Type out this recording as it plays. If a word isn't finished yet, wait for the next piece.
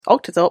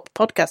Octothorpe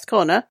Podcast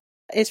Corner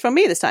is from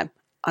me this time.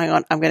 Hang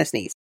on, I'm going to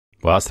sneeze.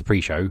 Well, that's the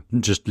pre-show.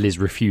 Just Liz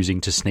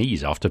refusing to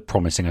sneeze after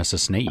promising us a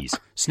sneeze.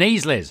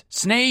 Sneeze, Liz!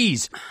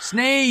 Sneeze!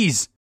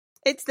 Sneeze!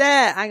 It's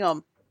there. Hang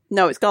on.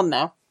 No, it's gone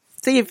now.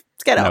 See, you've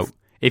get it off.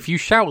 If you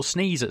shout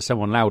sneeze at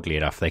someone loudly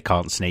enough, they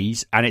can't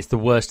sneeze, and it's the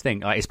worst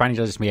thing. Like, Spanish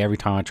does this to me every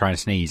time I try and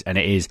sneeze, and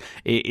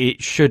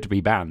it should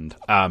be banned.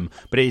 But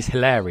it is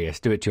hilarious.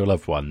 Do it to your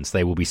loved ones;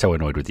 they will be so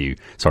annoyed with you.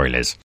 Sorry,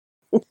 Liz.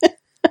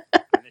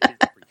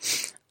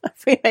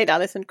 We made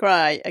Alison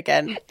cry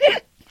again.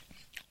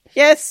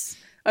 Yes.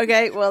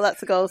 Okay. Well, that's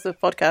the goals of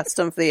the podcast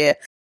done for the year.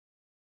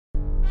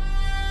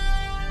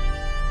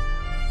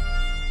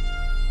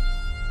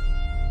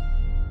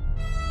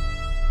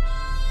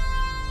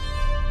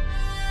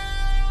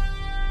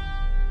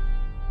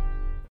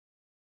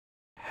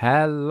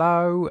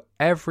 Hello,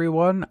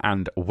 everyone,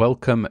 and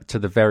welcome to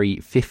the very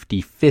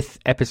 55th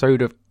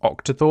episode of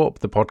Octothorpe,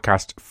 the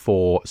podcast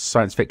for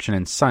science fiction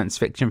and science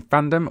fiction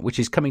fandom, which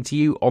is coming to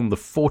you on the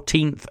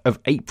 14th of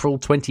April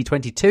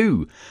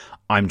 2022.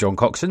 I'm John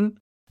Coxon.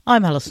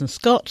 I'm Alison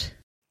Scott.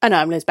 And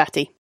I'm Liz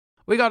Batty.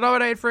 We got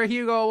nominated for a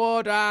Hugo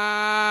Award.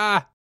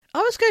 I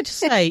was going to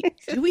say,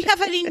 do we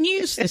have any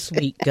news this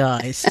week,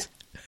 guys?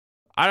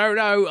 I don't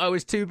know. I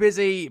was too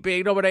busy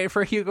being nominated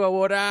for a Hugo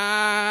Award.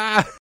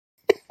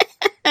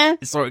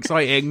 It's so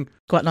exciting.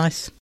 Quite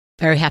nice.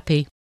 Very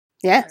happy.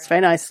 Yeah, it's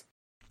very nice.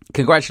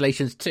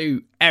 Congratulations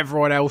to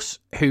everyone else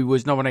who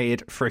was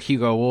nominated for a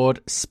Hugo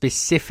Award,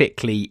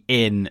 specifically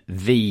in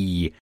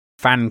the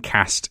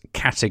Fancast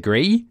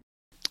category.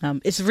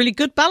 It's a really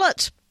good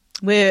ballot.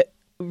 We're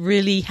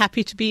really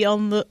happy to be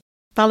on the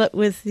ballot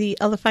with the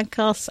other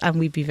Fancasts, and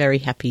we'd be very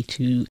happy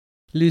to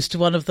lose to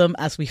one of them,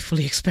 as we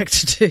fully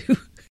expect to do.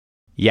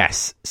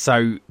 Yes,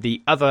 so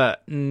the other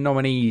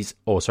nominees,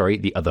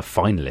 the other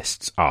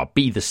finalists are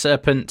Be the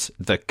Serpent,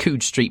 the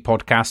Coode Street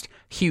Podcast,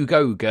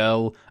 Hugo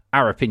Girl,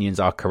 Our Opinions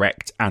Are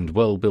Correct, and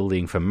World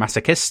Building for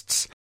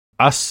Masochists.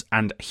 Us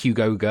and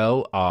Hugo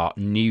Girl are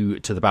new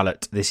to the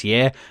ballot this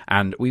year,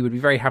 and we would be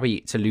very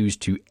happy to lose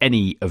to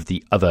any of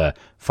the other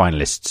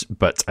finalists,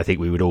 but I think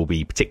we would all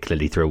be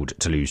particularly thrilled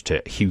to lose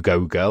to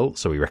Hugo Girl,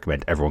 so we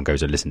recommend everyone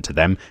goes and listen to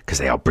them, because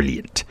they are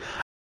brilliant.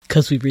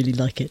 Because we really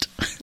like it.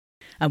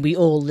 And we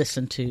all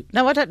listen to...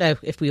 No, I don't know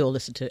if we all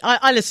listen to...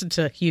 I listen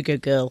to Hugo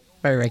Girl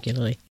very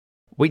regularly.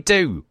 We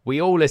do.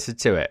 We all listen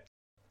to it.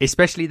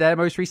 Especially their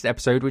most recent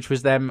episode, which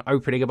was them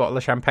opening a bottle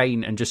of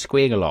champagne and just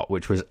squeeing a lot,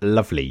 which was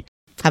lovely.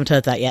 Haven't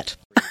heard that yet.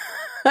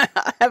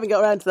 I haven't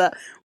got around to that.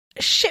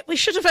 Shit, we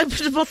should have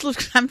opened a bottle of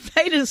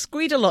champagne and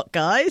squeed a lot,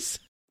 guys.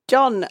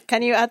 John,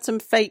 can you add some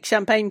fake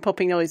champagne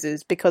popping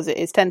noises? Because it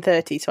is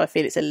 10:30, so I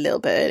feel it's a little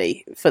bit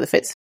early for the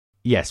fits.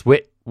 Yes,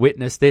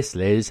 witness this,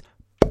 Liz.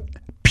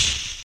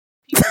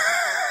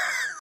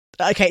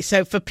 Okay,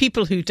 so for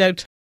people who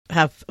don't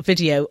have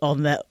video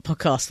on their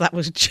podcast, that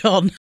was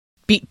John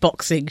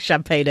beatboxing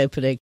champagne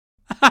opening.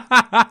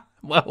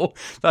 Well,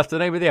 that's the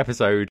name of the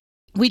episode.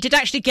 We did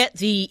actually get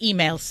the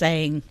email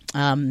saying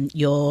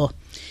your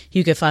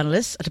Hugo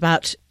finalists at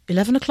about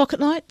 11 o'clock at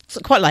night. It's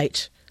quite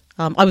late.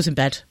 I was in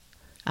bed.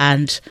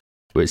 And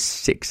it was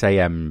 6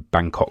 a.m.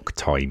 Bangkok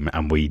time,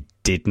 and we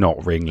did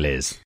not ring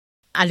Liz.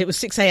 And it was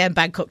 6 a.m.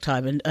 Bangkok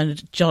time,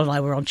 and John and I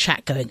were on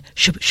chat going,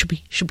 should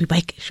we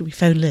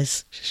phone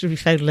Liz? Should we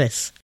phone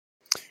Liz?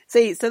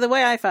 See, so the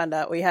way I found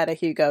out we had a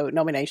Hugo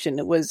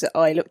nomination was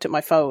I looked at my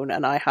phone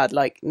and I had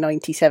like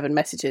 97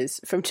 messages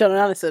from John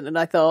and Alison, and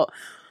I thought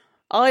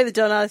either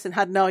John and Alison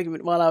had an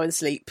argument while I was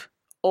asleep,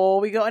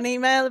 or we got an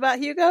email about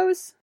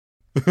Hugos.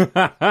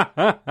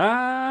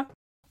 That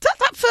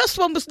first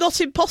one was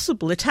not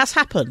impossible. It has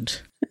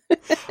happened.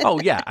 Oh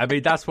yeah, I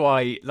mean that's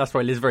why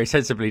Liz very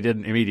sensibly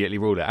didn't immediately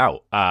rule it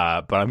out.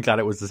 But I'm glad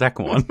it was the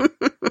second one.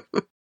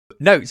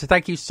 No, so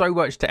thank you so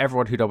much to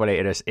everyone who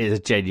nominated us. It is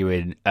a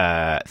genuine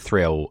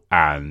thrill,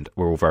 and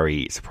we're all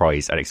very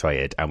surprised and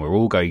excited. And we're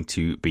all going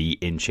to be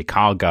in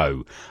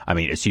Chicago. I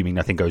mean, assuming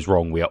nothing goes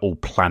wrong, we are all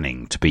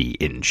planning to be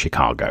in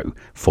Chicago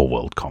for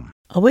Worldcon.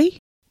 Are we?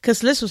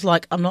 Because Liz was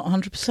like, I'm not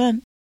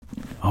 100%.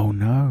 Oh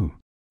no.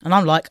 And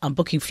I'm like, I'm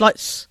booking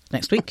flights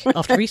next week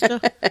after Easter.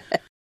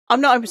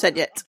 I'm not 100%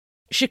 yet.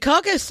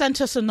 Chicago sent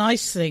us a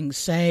nice thing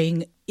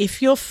saying,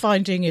 if you're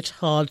finding it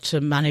hard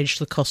to manage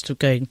the cost of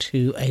going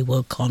to a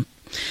Worldcon,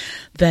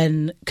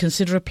 then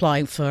consider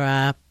applying for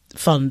our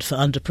fund for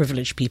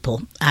underprivileged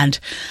people. And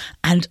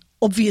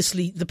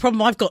obviously, the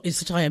problem I've got is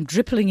that I am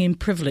dripping in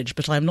privilege,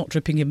 but I am not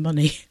dripping in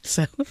money.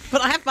 So,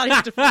 but I have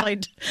managed to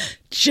find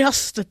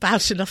just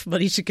about enough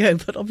money to go.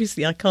 But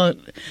obviously, I can't.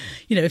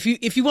 You know, if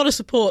you want to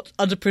support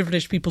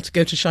underprivileged people to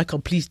go to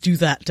ChiCon, please do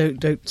that.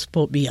 Don't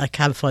support me. I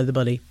can find the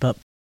money, but.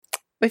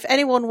 If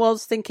anyone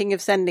was thinking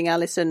of sending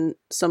Alison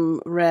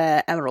some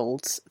rare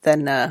emeralds,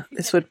 then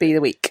this would be the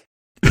week.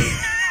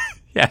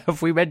 Yeah,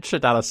 have we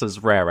mentioned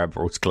Alison's rare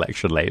emeralds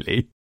collection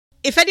lately?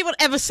 If anyone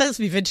ever sends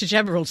me vintage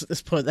emeralds at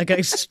this point, they're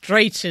going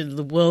straight in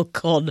the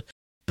Worldcon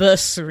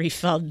bursary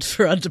fund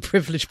for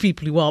underprivileged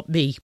people who aren't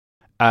me.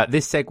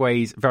 This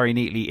segues very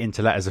neatly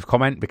into letters of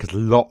comment because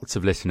lots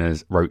of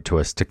listeners wrote to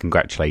us to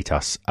congratulate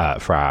us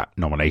for our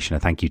nomination.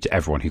 And thank you to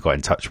everyone who got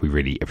in touch. We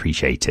really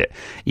appreciate it,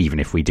 even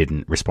if we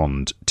didn't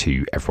respond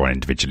to everyone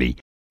individually.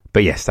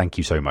 But yes, thank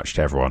you so much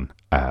to everyone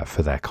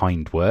for their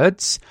kind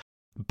words.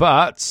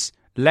 But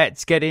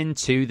let's get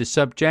into the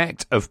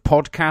subject of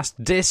podcast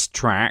diss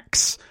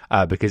tracks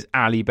because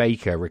Ali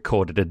Baker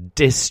recorded a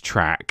diss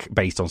track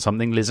based on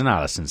something Liz and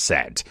Alison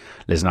said.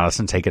 Liz and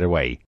Alison, take it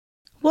away.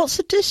 What's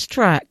a diss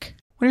track?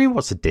 What do you mean,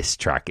 what's a diss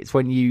track? It's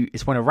when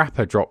a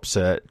rapper drops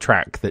a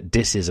track that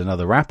disses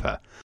another rapper.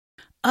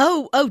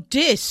 Oh,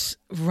 diss.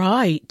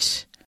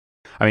 Right.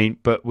 I mean,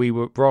 but we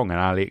were wrong, and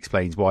Ali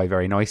explains why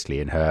very nicely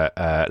in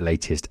her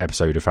latest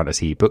episode of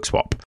Fantasy Book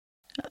Swap.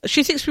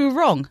 She thinks we were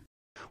wrong.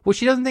 Well,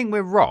 she doesn't think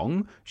we're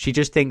wrong. She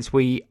just thinks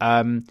we...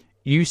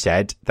 you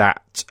said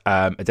that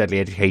A Deadly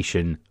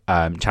Education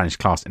challenged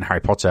class in Harry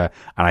Potter,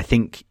 and I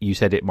think you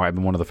said it might have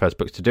been one of the first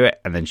books to do it,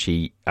 and then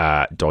she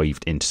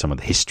dived into some of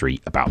the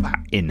history about that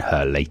in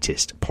her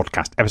latest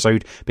podcast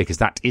episode, because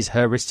that is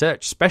her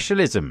research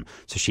specialism.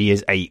 So she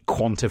is a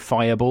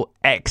quantifiable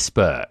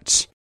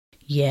expert.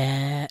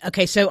 Yeah.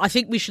 Okay, so I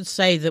think we should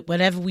say that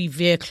whenever we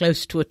veer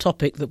close to a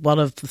topic that one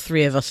of the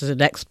three of us is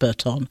an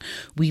expert on,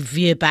 we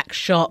veer back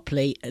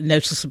sharply,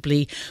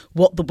 noticeably,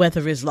 what the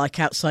weather is like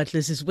outside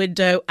Liz's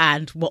window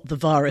and what the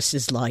virus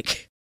is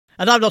like.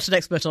 And I'm not an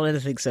expert on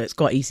anything, so it's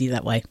quite easy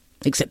that way,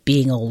 except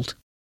being old.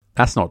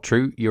 That's not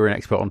true. You're an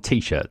expert on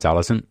T-shirts,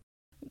 Alison.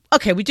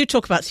 Okay, we do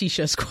talk about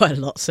T-shirts quite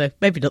a lot, so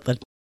maybe not then.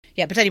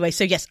 Yeah, but anyway,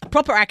 so yes, a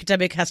proper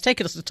academic has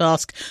taken us to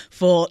task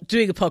for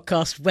doing a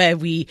podcast where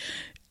we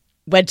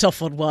went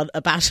off on one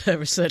about her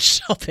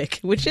research topic,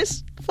 which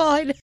is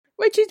fine.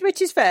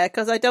 Which is fair,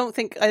 because I don't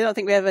think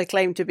we ever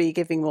claimed to be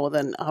giving more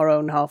than our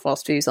own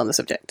half-assed views on the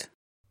subject.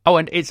 Oh,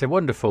 and it's a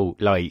wonderful,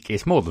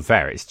 it's more than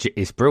fair.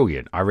 It's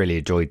brilliant. I really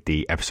enjoyed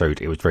the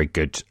episode. It was very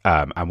good.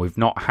 And we've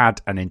not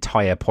had an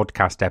entire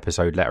podcast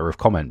episode letter of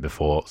comment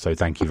before, so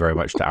thank you very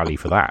much to Ali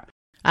for that.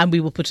 And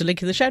we will put a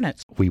link in the show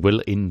notes. We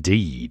will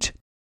indeed.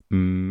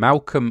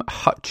 Malcolm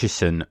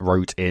Hutchison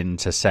wrote in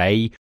to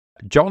say,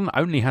 John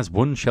only has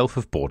one shelf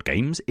of board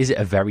games. Is it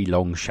a very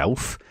long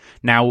shelf?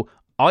 Now,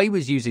 I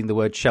was using the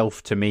word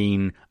shelf to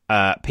mean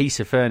a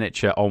piece of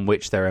furniture on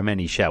which there are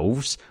many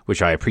shelves,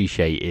 which I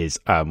appreciate is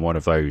one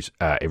of those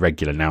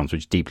irregular nouns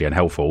which is deeply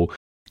unhelpful.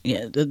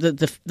 Yeah,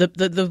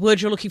 the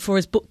word you're looking for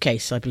is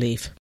bookcase, I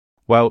believe.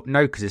 Well,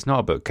 no, because it's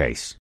not a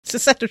bookcase. It's a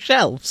set of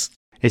shelves.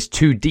 It's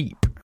too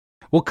deep.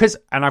 Well,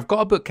 and I've got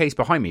a bookcase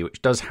behind me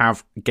which does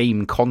have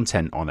game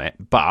content on it,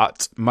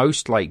 but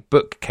most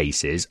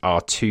bookcases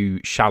are too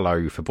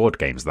shallow for board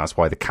games. That's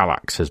why the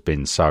Kallax has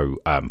been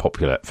so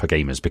popular for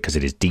gamers, because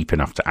it is deep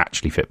enough to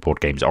actually fit board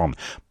games on.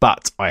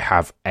 But I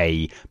have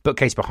a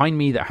bookcase behind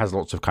me that has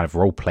lots of kind of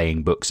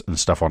role-playing books and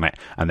stuff on it,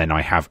 and then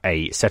I have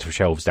a set of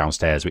shelves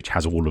downstairs which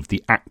has all of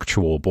the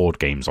actual board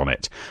games on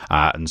it.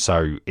 And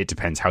so it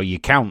depends how you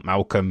count,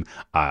 Malcolm.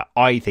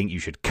 I think you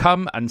should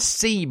come and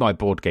see my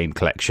board game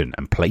collection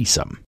and play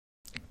some.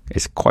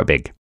 It's quite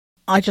big.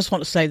 I just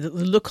want to say that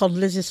the look on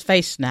Liz's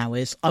face now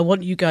is, I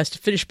want you guys to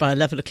finish by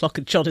 11 o'clock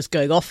and John is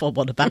going off on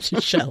one about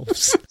his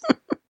shelves.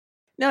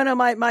 No,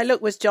 my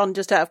look was John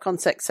just out of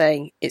context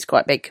saying it's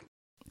quite big.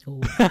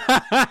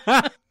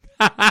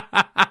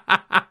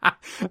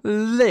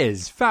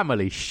 Liz,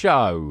 family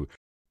show.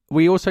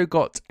 We also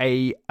got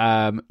a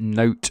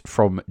note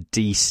from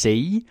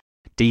DC.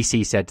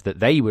 DC said that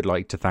they would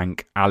like to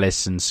thank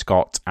Alison,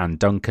 Scott and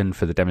Duncan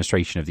for the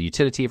demonstration of the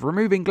utility of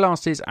removing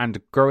glasses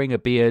and growing a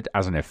beard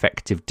as an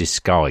effective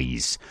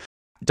disguise.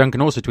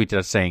 Duncan also tweeted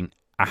us saying,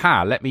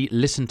 aha, let me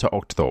listen to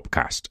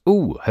Octothorpecast.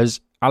 Ooh, has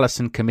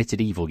Alison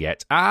committed evil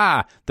yet?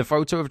 Ah, the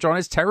photo of John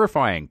is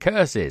terrifying.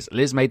 Curses.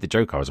 Liz made the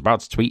joke I was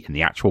about to tweet in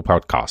the actual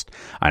podcast.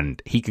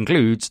 And he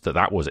concludes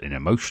that was an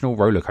emotional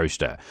roller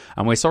coaster.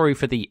 And we're sorry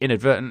for the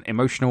inadvertent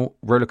emotional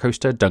roller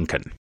coaster,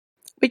 Duncan.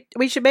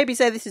 We should maybe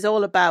say this is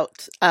all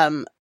about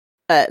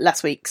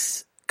last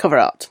week's cover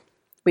art,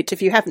 which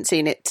if you haven't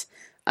seen it,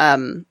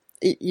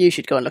 you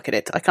should go and look at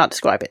it. I can't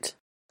describe it.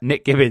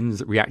 Nick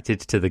Gibbons reacted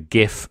to the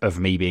gif of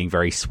me being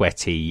very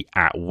sweaty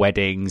at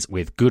weddings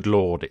with, good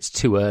Lord, it's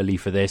too early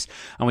for this.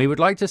 And we would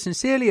like to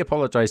sincerely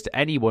apologise to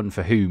anyone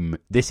for whom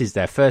this is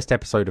their first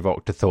episode of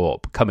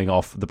Octothorpe coming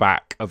off the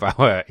back of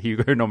our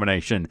Hugo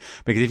nomination.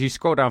 Because if you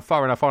scroll down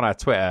far enough on our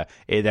Twitter,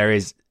 there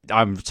is...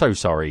 I'm so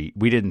sorry.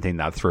 We didn't think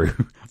that through.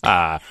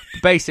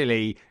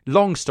 Basically,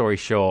 long story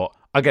short,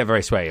 I get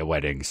very sweaty at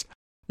weddings.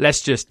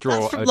 Let's just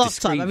draw a last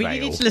discreet time. I mean, veil.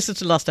 you need to listen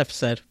to last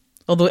episode,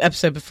 or the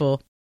episode before.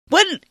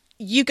 When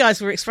you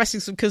guys were expressing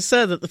some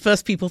concern that the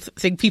first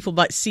thing people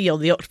might see on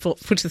the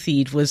Octothorpe Twitter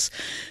feed was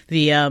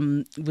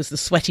the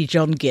sweaty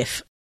John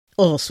gif,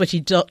 or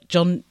sweaty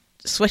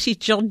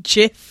John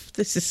gif.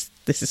 This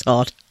is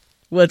hard.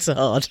 Words are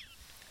hard.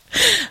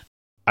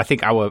 I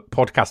think our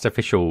podcast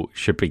official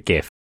should be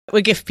GIF.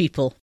 We're GIF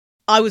people.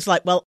 I was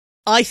like, well,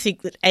 I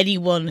think that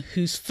anyone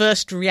whose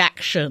first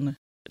reaction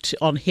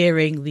on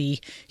hearing the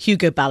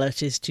Hugo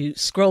ballot is to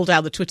scroll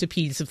down the Twitter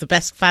feeds of the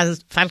best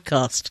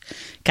fancast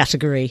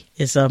category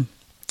is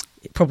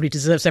it probably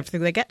deserves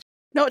everything they get.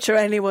 Not sure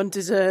anyone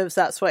deserves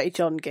that Sweaty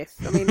John gift.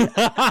 I mean,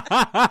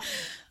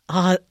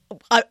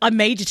 I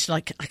made it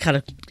like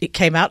it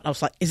came out and I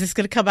was like, is this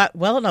going to come out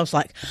well? And I was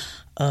like,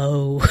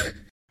 oh.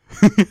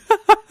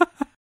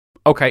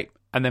 Okay,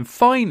 and then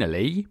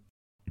finally,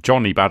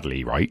 Johnny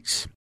Badley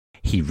writes,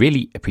 he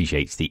really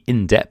appreciates the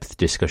in-depth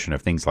discussion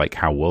of things like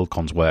how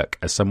Worldcons work.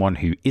 As someone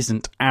who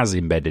isn't as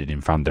embedded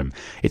in fandom,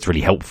 it's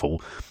really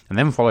helpful. And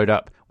then followed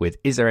up with,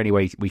 is there any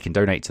way we can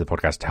donate to the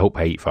podcast to help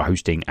pay for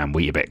hosting and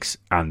Weetabix?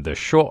 And the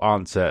short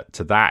answer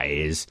to that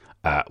is,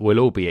 we'll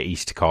all be at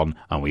EasterCon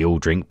and we all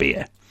drink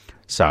beer.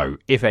 So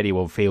if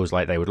anyone feels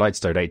like they would like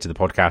to donate to the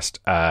podcast,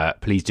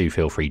 please do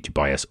feel free to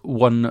buy us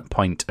 1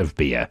 pint of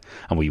beer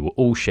and we will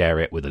all share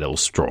it with a little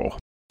straw.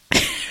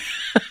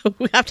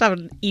 We have to have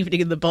an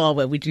evening in the bar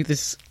where we do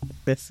this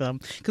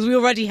because we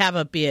already have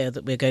a beer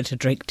that we're going to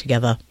drink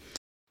together.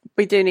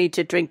 we do need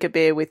to drink a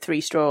beer with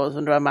 3 straws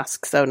under our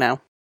masks, though,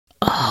 now.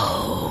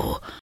 Oh.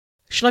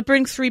 Shall I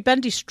bring 3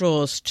 bendy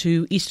straws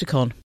to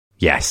EasterCon?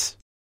 Yes.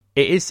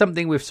 It is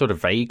something we've sort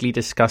of vaguely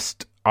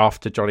discussed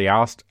after Johnny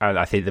asked, and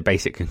I think the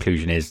basic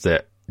conclusion is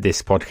that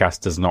this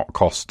podcast does not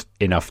cost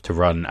enough to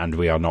run, and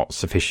we are not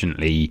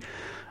sufficiently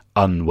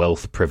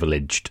unwealth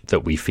privileged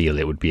that we feel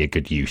it would be a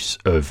good use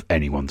of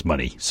anyone's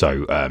money.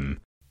 So,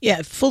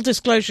 yeah, full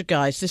disclosure,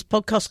 guys, this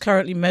podcast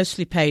currently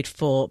mostly paid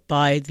for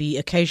by the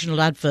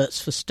occasional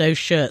adverts for Stowe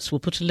shirts. We'll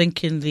put a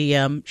link in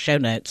the show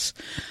notes,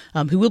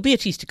 who will be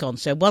at EasterCon.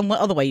 So one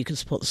other way you can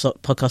support the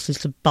podcast is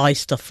to buy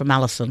stuff from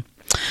Alison.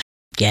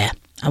 Yeah,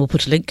 and we'll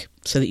put a link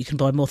so that you can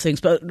buy more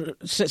things. But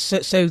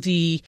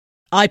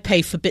I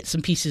pay for bits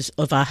and pieces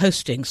of our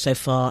hosting so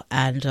far,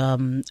 and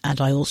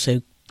I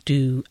also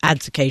do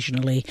ads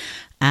occasionally,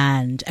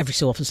 and every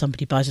so often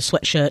somebody buys a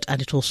sweatshirt,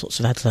 and it all sorts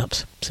of adds up,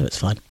 so it's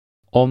fine.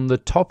 On the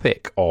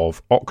topic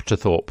of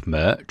Octothorpe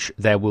merch,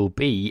 there will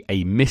be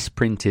a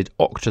misprinted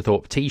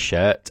Octothorpe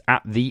t-shirt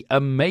at the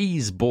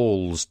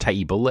Amazeballs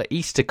table at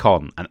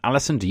EasterCon. And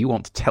Alison, do you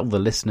want to tell the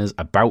listeners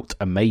about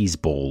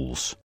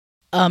Amazeballs?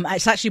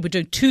 It's actually, we're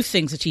doing 2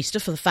 things at Easter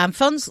for the fan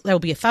funds. There will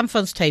be a fan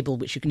funds table,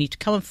 which you can need to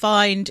come and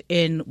find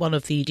in one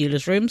of the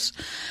dealers' rooms.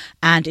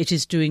 And it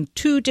is doing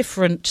 2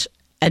 different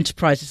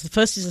enterprises. The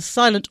first is a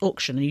silent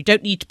auction, and you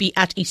don't need to be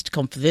at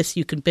EasterCon for this.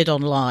 You can bid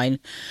online.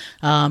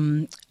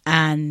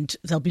 And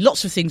there'll be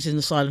lots of things in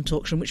the silent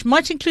auction, which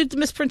might include the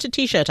misprinted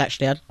T-shirt,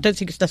 actually. I don't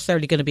think it's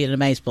necessarily going to be an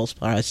Amazeballs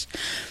prize.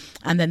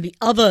 And then the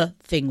other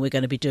thing we're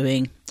going to be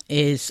doing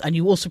is, and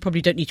you also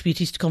probably don't need to be at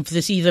EasterCon for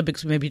this either,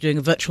 because we may be doing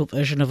a virtual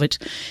version of it,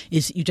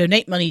 is you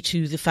donate money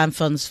to the fan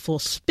funds for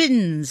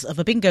spins of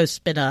a bingo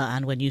spinner.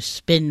 And when you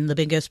spin the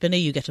bingo spinner,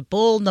 you get a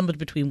ball numbered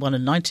between 1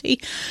 and 90.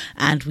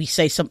 And we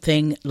say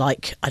something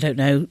like, I don't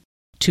know,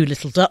 2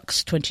 little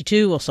ducks,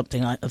 22, or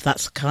something like of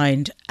that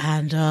kind.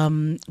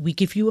 And we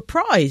give you a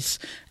prize.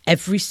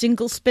 Every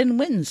single spin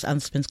wins,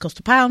 and spins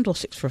cost £1 or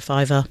 6 for a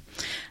 £5.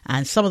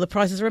 And some of the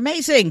prizes are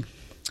amazing.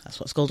 That's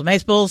what's called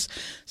Amazeballs.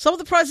 Some of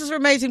the prizes are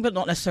amazing, but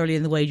not necessarily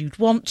in the way you'd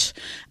want.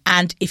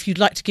 And if you'd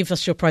like to give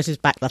us your prizes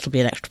back, that'll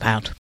be an extra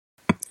 £1.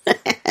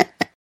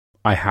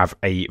 I have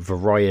a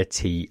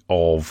variety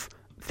of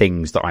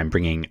things that I'm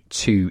bringing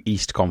to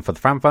EasterCon for the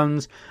fan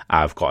funds.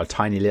 I've got a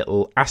tiny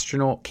little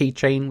astronaut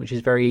keychain, which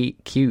is very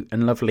cute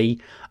and lovely.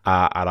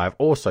 And I've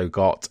also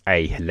got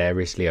a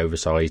hilariously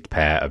oversized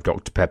pair of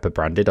Dr. Pepper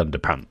branded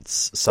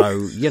underpants. So,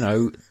 you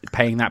know,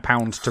 paying that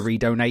 £1 to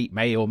redonate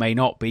may or may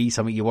not be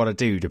something you want to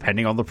do,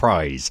 depending on the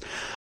prize.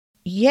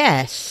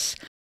 Yes.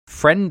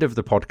 Friend of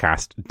the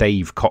podcast,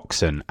 Dave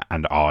Coxon,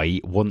 and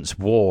I once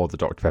wore the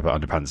Dr. Pepper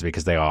underpants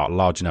because they are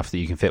large enough that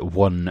you can fit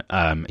one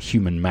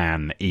human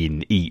man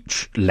in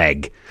each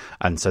leg.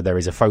 And so there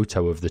is a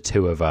photo of the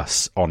 2 of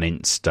us on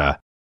Insta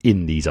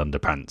in these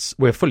underpants.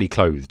 We're fully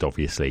clothed,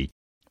 obviously.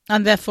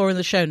 And therefore in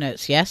the show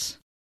notes, yes?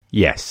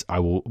 Yes,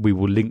 we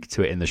will link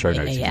to it in the show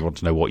notes if you want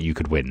to know what you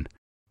could win.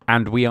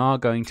 And we are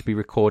going to be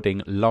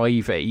recording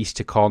live at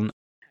EasterCon.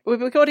 We'll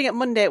be recording it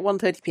Monday at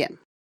 1:30pm.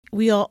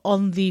 We are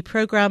on the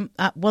programme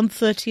at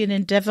 1:30 in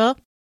Endeavour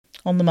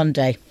on the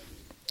Monday.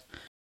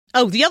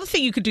 Oh, the other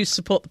thing you could do to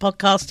support the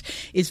podcast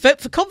is vote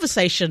for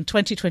Conversation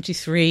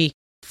 2023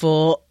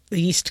 for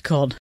the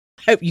EasterCon.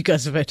 I hope you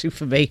guys are voting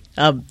for me.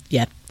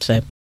 Yeah,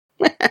 so.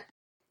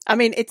 I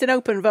mean, it's an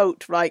open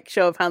vote, right?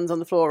 Show of hands on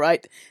the floor,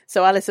 right?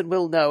 So Alison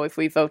will know if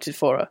we voted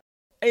for her.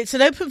 It's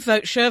an open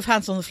vote, show of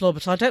hands on the floor,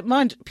 but I don't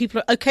mind.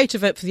 People are okay to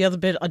vote for the other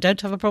bit. I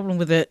don't have a problem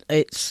with it.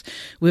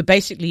 We're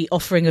basically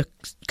offering a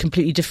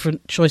completely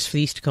different choice for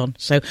the EasterCon.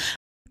 So,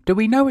 do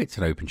we know it's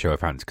an open show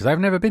of hands? Because I've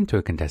never been to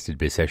a contested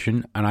bid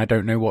session, and I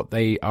don't know what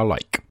they are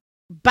like.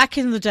 Back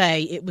in the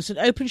day, it was an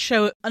open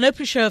show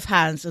of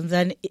hands, and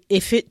then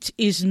if it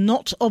is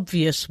not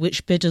obvious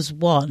which bidders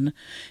won,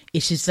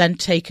 it is then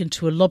taken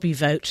to a lobby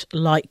vote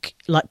like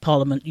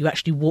Parliament. You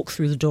actually walk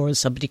through the door and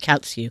somebody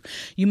counts you.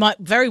 You might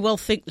very well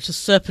think that a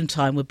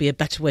serpentine would be a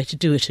better way to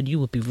do it, and you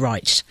would be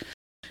right.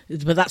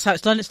 But that's how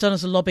it's done. It's done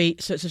as a lobby,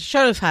 so it's a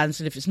show of hands,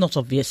 and if it's not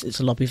obvious, it's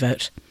a lobby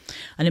vote.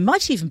 And it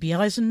might even be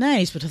ayes and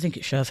nays, but I think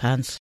it's show of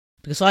hands.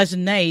 Because ayes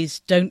and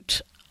nays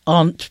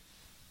aren't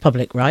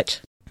public, right?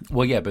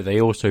 Well, yeah, but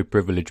they also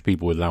privilege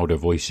people with louder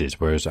voices,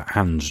 whereas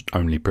hands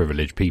only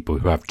privilege people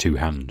who have two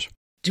hands.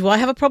 Do I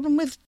have a problem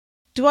with...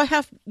 Do I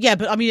have... Yeah,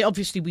 but I mean,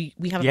 obviously we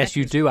have... Yes,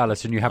 you do,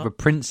 Alison. You have a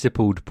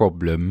principled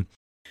problem.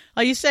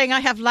 Are you saying I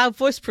have loud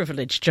voice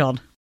privilege, John?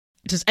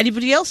 Does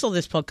anybody else on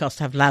this podcast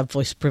have loud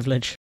voice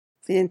privilege?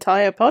 The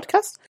entire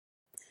podcast?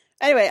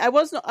 Anyway, I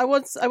was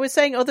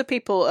saying other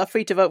people are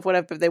free to vote for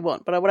whatever they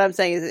want, but what I'm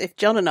saying is if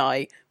John and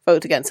I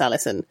vote against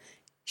Alison,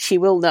 she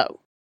will know.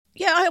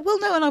 Yeah, I will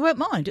know and I won't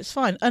mind. It's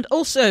fine. And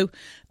also,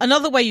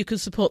 another way you can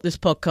support this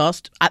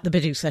podcast at the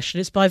bidding session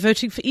is by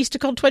voting for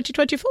EasterCon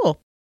 2024.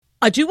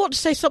 I do want to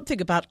say something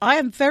about, I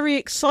am very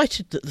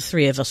excited that the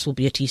three of us will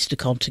be at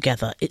EasterCon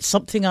together. It's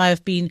something I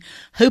have been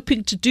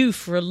hoping to do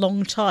for a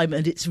long time,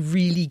 and it's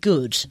really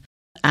good.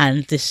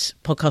 And this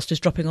podcast is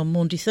dropping on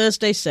Maundy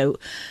Thursday, so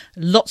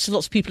lots and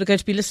lots of people are going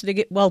to be listening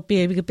it while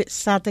being a bit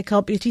sad they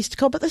can't be at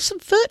EasterCon. But there's some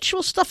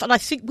virtual stuff, and I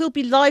think we'll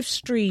be live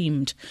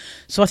streamed.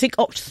 So I think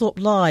Octothorpe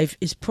Live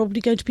is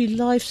probably going to be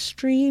live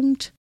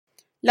streamed.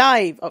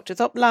 Live,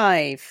 Octothorpe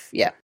Live,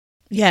 yeah.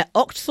 Yeah,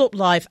 Octothorpe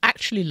Live,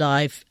 actually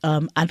live,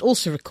 and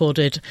also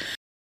recorded.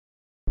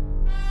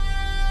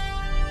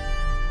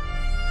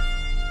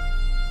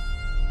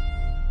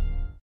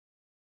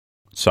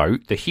 So,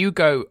 the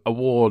Hugo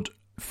Award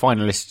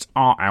finalists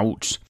are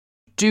out.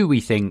 Do we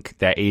think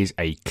there is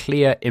a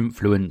clear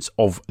influence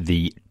of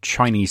the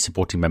Chinese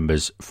supporting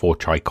members for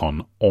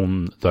ChiCon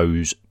on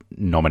those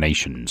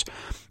nominations?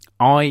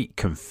 I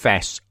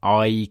confess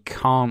I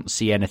can't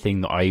see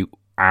anything that I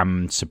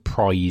am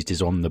surprised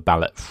is on the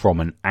ballot from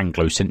an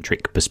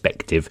Anglo-centric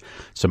perspective.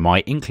 So my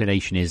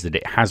inclination is that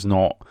it has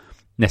not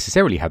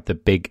necessarily had the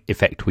big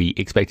effect we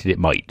expected it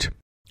might.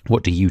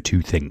 What do you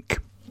two think?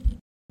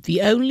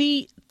 The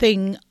only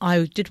thing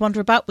I did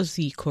wonder about was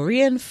the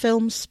Korean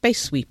film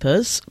Space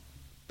Sweepers,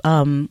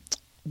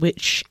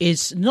 which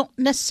is not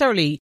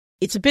necessarily...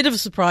 It's a bit of a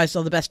surprise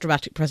on the Best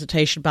Dramatic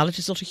Presentation ballot.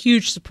 It's not a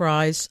huge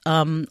surprise.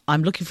 I'm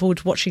looking forward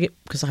to watching it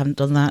because I haven't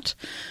done that.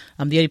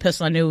 The only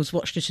person I know who's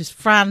watched it is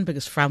Fran,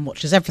 because Fran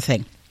watches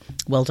everything.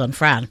 Well done,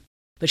 Fran.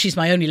 But she's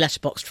my only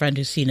Letterboxd friend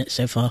who's seen it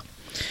so far.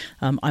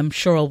 I'm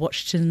sure I'll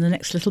watch it in the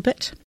next little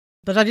bit.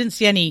 But I didn't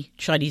see any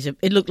Chinese...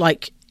 It looked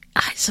like...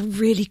 it's a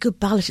really good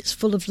ballot. It's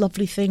full of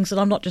lovely things,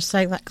 and I'm not just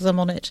saying that because I'm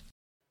on it.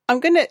 I'm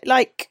going to,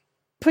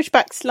 push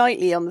back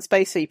slightly on the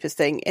Space Sweepers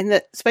thing, in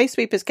that Space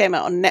Sweepers came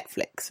out on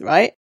Netflix,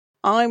 right?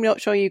 I'm not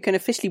sure you can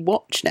officially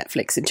watch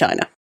Netflix in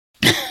China.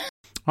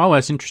 Oh,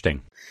 that's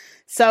interesting.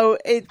 So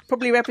it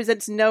probably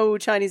represents no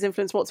Chinese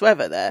influence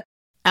whatsoever there.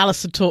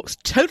 Alison talks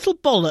total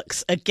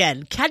bollocks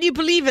again. Can you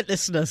believe it,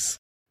 listeners?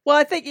 Well,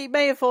 I think it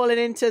may have fallen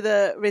into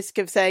the risk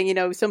of saying,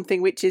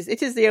 something which is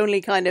the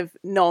only kind of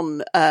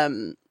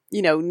non-US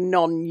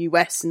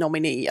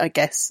nominee, I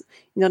guess.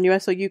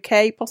 Non-US or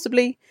UK,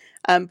 possibly.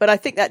 But I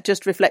think that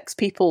just reflects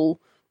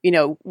people,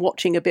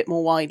 watching a bit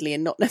more widely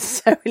and not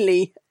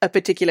necessarily a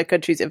particular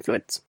country's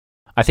influence.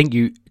 I think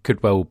you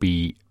could well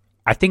be...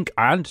 I think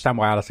I understand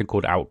why Alison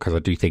called it out, because I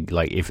do think,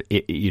 if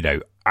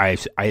it, I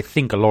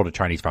think a lot of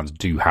Chinese fans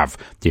do have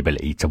the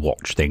ability to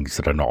watch things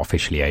that are not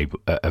officially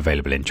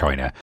available in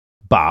China.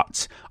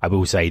 But I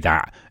will say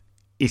that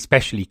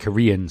especially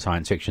Korean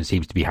science fiction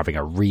seems to be having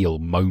a real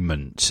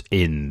moment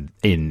in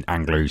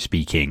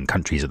Anglo-speaking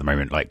countries at the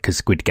moment. Because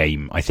Squid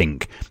Game, I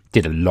think,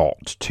 did a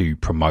lot to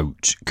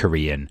promote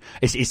Korean.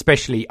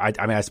 Especially,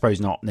 I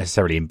suppose not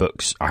necessarily in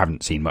books. I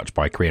haven't seen much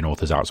by Korean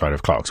authors outside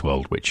of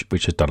Clarkesworld, which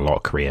has done a lot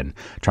of Korean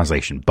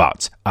translation.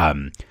 But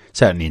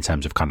certainly in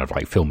terms of kind of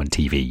film and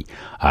TV,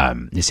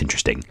 it's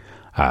interesting.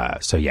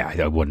 So yeah,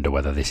 I wonder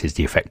whether this is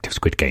the effect of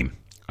Squid Game,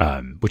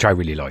 which I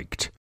really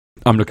liked.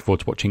 I'm looking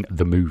forward to watching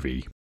the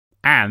movie.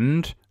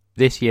 And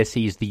this year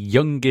sees the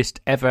youngest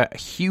ever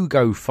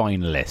Hugo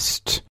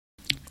finalist.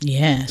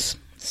 Yes.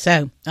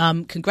 So,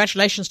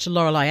 congratulations to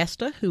Lorelei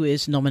Esther, who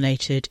is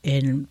nominated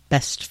in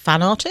Best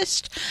Fan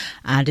Artist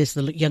and is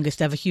the youngest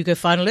ever Hugo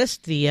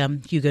finalist, the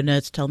Hugo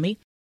nerds tell me.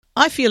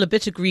 I feel a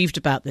bit aggrieved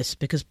about this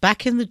because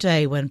back in the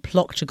day when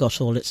Plokta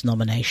got all its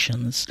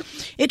nominations,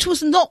 it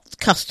was not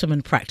custom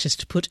and practice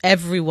to put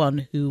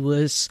everyone who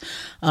was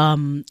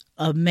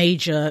a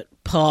major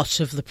part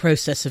of the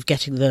process of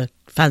getting the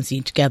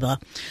fanzine together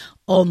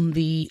on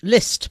the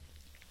list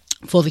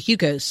for the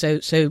Hugos.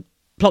 So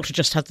Plokta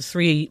just had the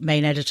three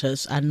main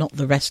editors and not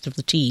the rest of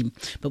the team.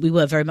 But we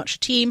were very much a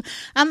team,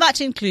 and that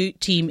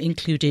team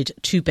included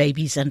two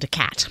babies and a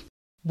cat.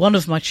 One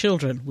of my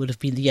children would have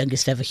been the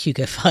youngest ever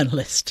Hugo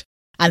finalist.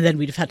 And then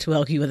we'd have had to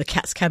argue whether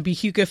cats can be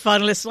Hugo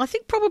finalists. And I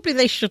think probably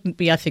they shouldn't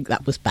be. I think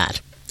that was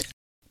bad.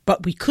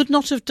 But we could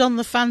not have done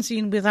the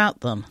fanzine without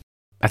them.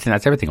 I think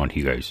that's everything on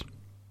Hugos. Is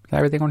that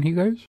everything on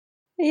Hugos?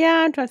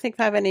 Yeah, I'm trying to think if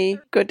I have any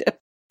good...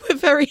 We're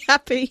very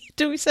happy.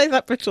 Do we say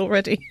that bit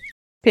already?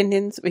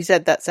 Opinions. We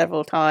said that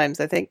several times,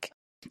 I think.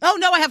 Oh,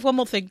 no, I have one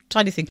more thing.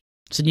 Tiny thing.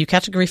 It's a new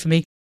category for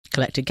me.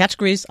 Collecting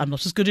categories. I'm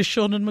not as good as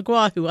Seanan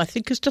Maguire, who I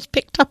think has just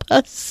picked up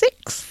her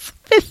fifth.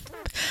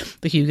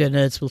 The Hugo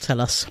nerds will tell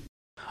us.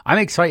 I'm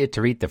excited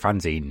to read the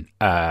fanzine.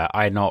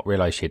 I had not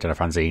realised she had done a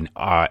fanzine.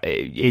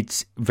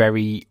 It's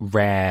very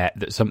rare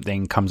that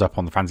something comes up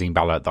on the fanzine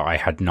ballot that I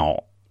had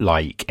not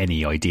like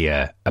any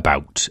idea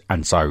about,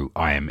 and so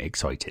I am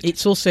excited.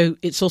 It's also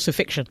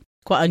fiction.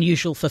 Quite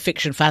unusual for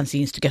fiction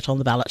fanzines to get on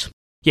the ballot.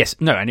 Yes,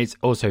 no, and it's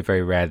also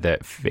very rare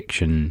that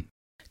fiction.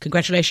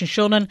 Congratulations,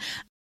 Seanan.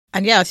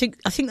 And yeah, I think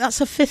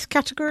that's a fifth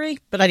category.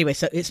 But anyway,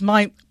 so it's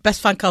my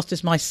best fan cast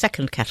is my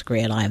second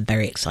category, and I am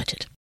very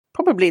excited.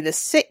 Probably the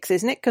sixth,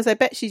 isn't it? Because I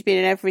bet she's been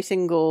in every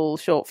single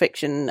short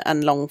fiction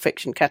and long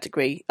fiction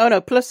category. Oh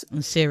no, plus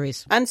and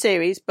series,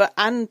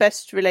 and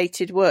best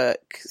related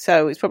work.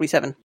 So it's probably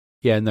 7.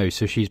 Yeah, no.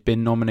 So she's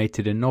been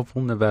nominated in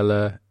novel,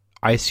 novella.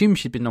 I assume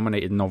she's been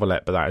nominated in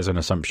novelette, but that is an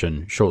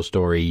assumption. Short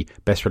story,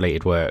 best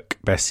related work,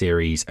 best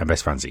series, and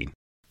best fanzine.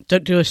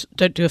 Don't do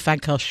a fan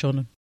cast,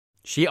 Seanan.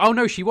 She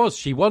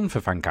won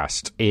for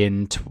Fancast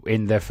in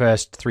the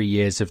first 3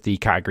 years of the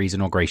category's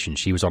inauguration.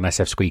 She was on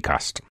SF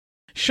Squeecast.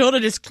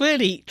 Seanan is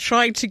clearly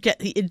trying to get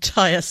the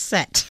entire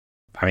set.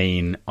 I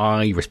mean,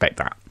 I respect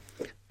that.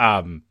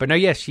 But no,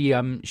 yes,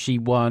 she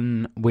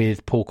won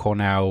with Paul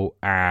Cornell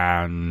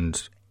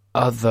and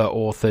other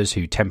authors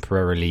who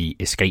temporarily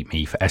escaped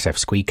me for SF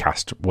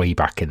Squeecast way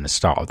back in the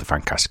start of the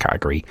Fancast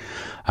category,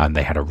 and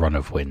they had a run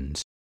of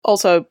wins.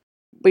 Also,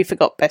 we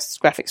forgot best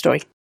graphic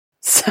story.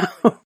 So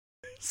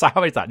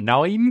how is that,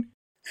 9?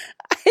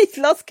 I've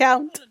lost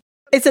count.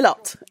 It's a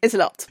lot.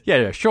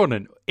 Yeah,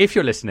 Seanan, if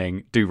you're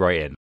listening, do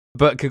write in.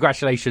 But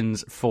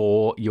congratulations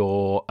for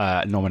your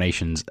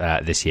nominations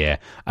this year,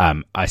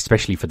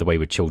 especially for the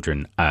Wayward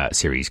Children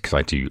series, because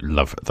I do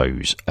love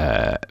those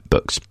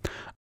books.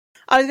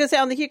 I was going to say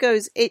on the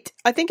Hugos,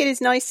 I think it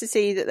is nice to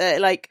see that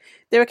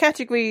there are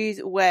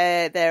categories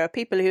where there are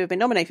people who have been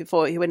nominated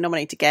before who will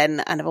nominate again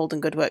and have all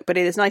done good work. But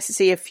it is nice to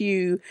see a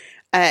few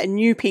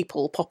new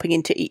people popping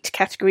into each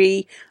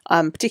category.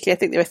 Particularly, I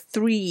think there are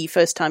 3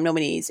 first-time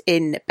nominees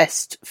in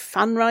Best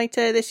Fan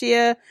Writer this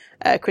year.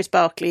 Chris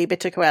Barkley,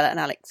 Bitter Corella and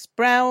Alex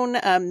Brown.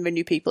 There are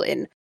new people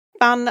in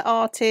Fan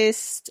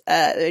Artist.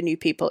 There are new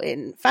people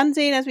in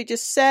Fanzine, as we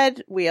just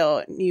said. We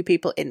are new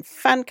people in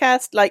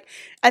Fancast.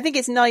 I think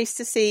it's nice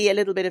to see a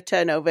little bit of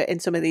turnover in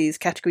some of these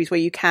categories where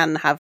you can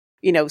have,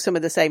 some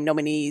of the same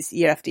nominees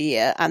year after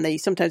year, and they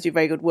sometimes do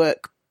very good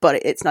work, but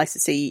it's nice to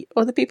see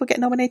other people get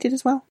nominated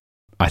as well.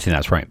 I think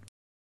that's right.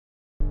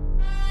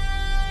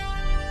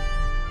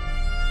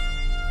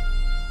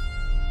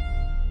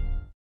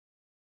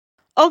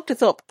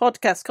 Ogdethorpe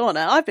Podcast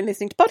Corner. I've been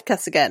listening to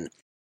podcasts again.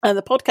 And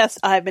the podcast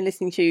I've been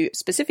listening to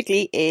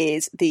specifically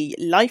is the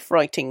Life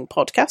Writing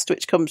podcast,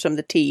 which comes from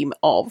the team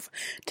of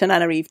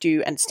Tananarive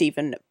Dew and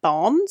Stephen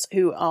Barnes,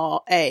 who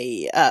are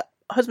a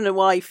husband and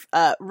wife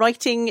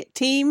writing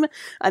team.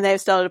 And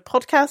they've started a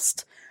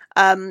podcast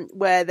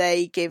where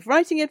they give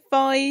writing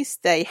advice,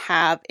 they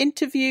have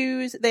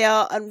interviews,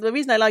 and the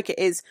reason I like it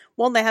is,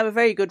 one, they have a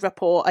very good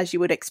rapport, as you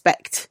would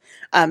expect,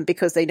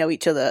 because they know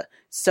each other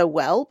so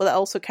well, but that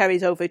also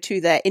carries over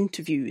to their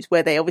interviews,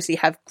 where they obviously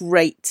have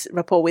great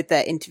rapport with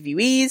their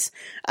interviewees,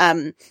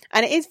 and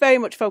it is very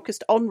much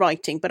focused on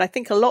writing, but I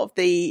think a lot of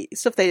the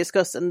stuff they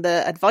discuss and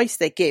the advice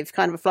they give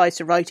kind of applies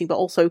to writing, but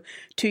also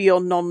to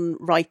your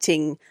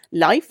non-writing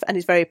life, and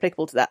is very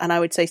applicable to that. And I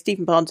would say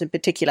Stephen Barnes in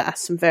particular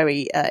asks some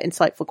very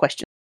insightful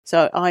questions.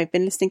 So I've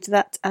been listening to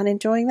that and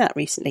enjoying that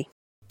recently.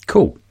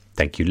 Cool.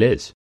 Thank you,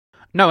 Liz.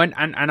 No, and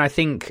I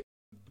think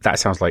that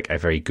sounds like a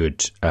very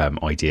good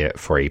idea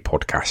for a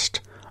podcast.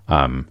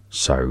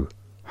 So,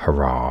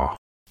 hurrah.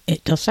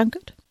 It does sound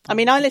good. I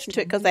mean, I listened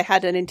to it because they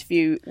had an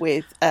interview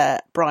with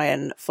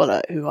Brian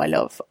Fuller, who I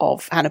love,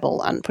 of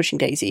Hannibal and Pushing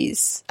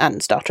Daisies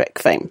and Star Trek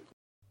fame.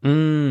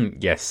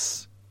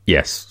 Yes,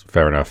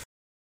 fair enough.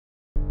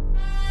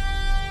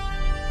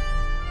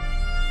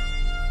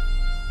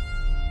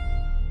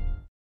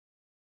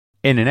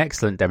 In an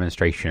excellent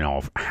demonstration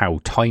of how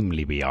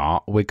timely we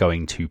are, we're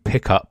going to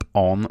pick up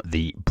on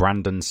the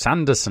Brandon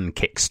Sanderson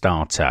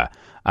Kickstarter,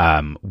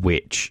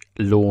 which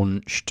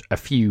launched a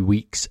few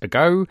weeks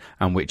ago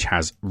and which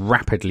has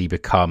rapidly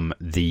become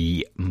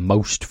the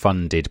most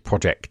funded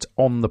project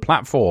on the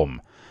platform.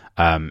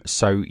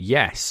 So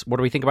yes, what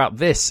do we think about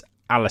this,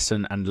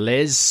 Alison and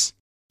Liz?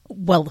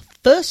 Well,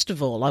 first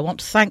of all, I want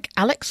to thank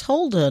Alex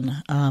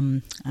Holden,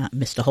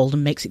 Mr.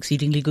 Holden Makes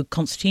Exceedingly Good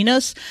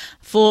Concertinas,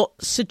 for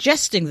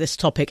suggesting this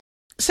topic.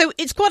 So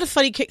it's quite a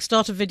funny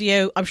Kickstarter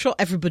video. I'm sure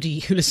everybody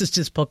who listens to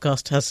this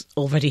podcast has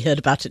already heard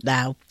about it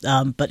now.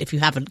 But if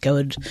you haven't, go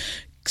and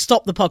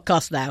stop the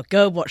podcast now.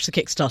 Go and watch the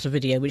Kickstarter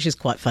video, which is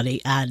quite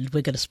funny. And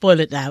we're going to spoil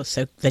it now,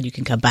 so then you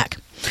can come back.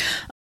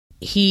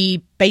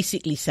 He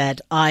basically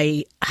said,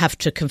 I have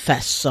to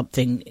confess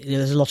something.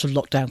 There's a lot of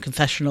lockdown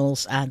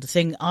confessionals, and the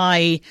thing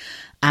I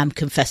am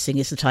confessing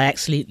is that I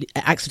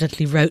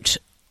accidentally wrote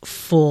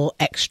 4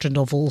 extra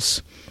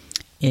novels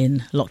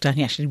in lockdown.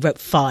 He actually wrote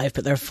 5,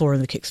 but there are 4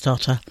 in the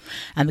Kickstarter.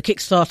 And the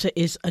Kickstarter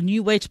is a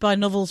new way to buy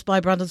novels by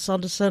Brandon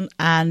Sanderson,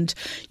 and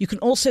you can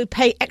also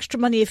pay extra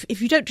money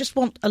if you don't just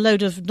want a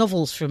load of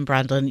novels from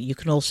Brandon. You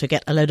can also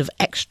get a load of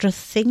extra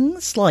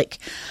things like,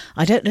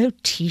 I don't know,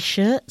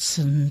 T-shirts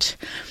and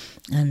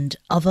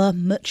other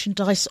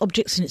merchandise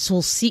objects, and it's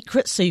all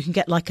secret, so you can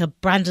get like a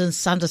Brandon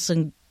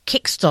Sanderson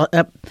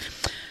Kickstarter,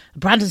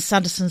 Brandon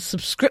Sanderson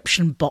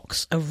subscription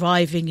box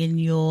arriving in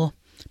your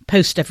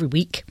post every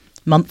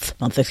month,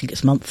 I think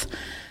it's month.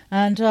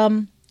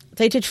 And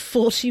they did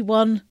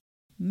 $41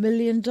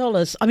 million.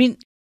 I mean,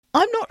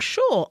 I'm not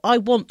sure I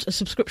want a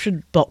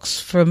subscription box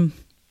from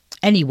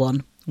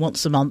anyone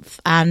once a month.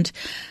 And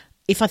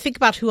if I think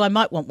about who I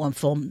might want one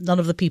from, none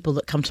of the people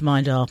that come to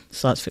mind are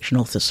science fiction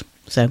authors.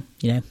 So,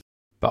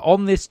 But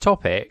on this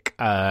topic,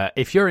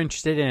 if you're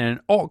interested in an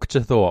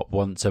Octothorpe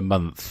once a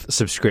month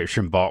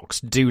subscription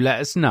box, do let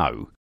us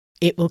know.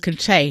 It will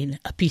contain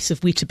a piece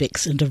of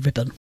Weetabix and a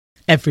ribbon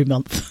every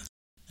month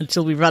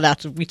until we run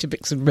out of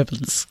Weetabix and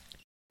ribbons.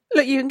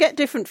 Look, you can get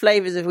different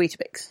flavours of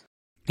Weetabix.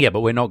 Yeah,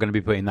 but we're not going to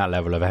be putting that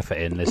level of effort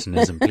in,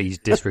 listeners, and please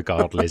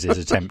disregard Liz's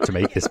attempt to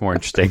make this more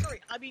interesting.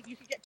 I mean,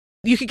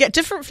 you can get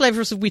different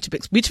flavours of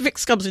Weetabix.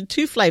 Weetabix comes in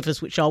 2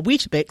 flavours, which are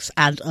Weetabix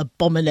and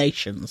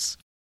Abominations.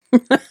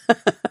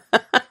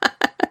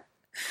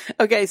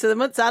 Okay, so the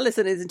month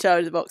Alison is in charge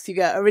of the box, you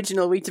get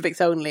original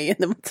Weetabix only, and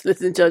the month Liz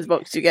is in charge of the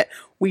box, you get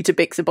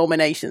Weetabix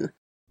Abomination.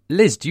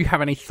 Liz, do you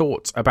have any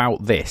thoughts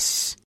about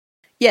this?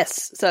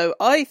 Yes, so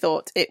I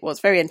thought it was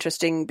very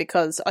interesting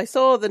because I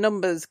saw the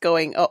numbers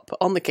going up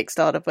on the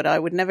Kickstarter, but I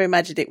would never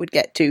imagined it would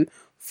get to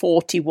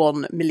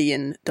 $41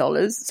 million.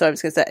 So I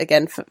was going to say it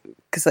again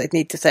because I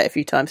need to say it a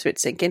few times for it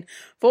to sink in.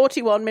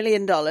 $41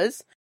 million.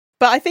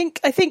 But I think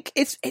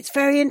it's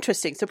very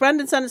interesting. So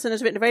Brandon Sanderson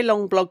has written a very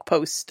long blog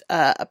post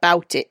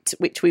about it,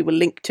 which we will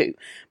link to.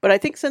 But I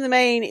think some of the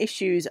main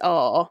issues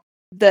are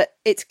that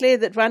it's clear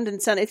that Brandon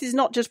Sanderson, it is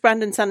not just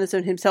Brandon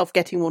Sanderson himself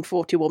getting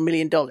 $41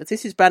 million.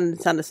 This is Brandon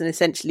Sanderson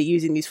essentially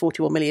using these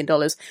 $41 million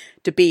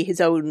to be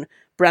his own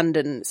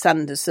Brandon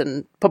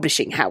Sanderson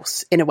publishing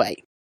house in a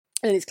way.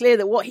 And it's clear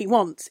that what he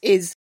wants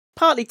is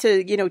partly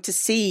to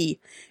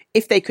see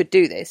if they could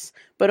do this,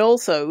 but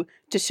also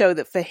to show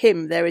that for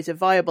him there is a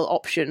viable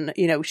option,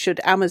 should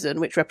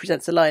Amazon, which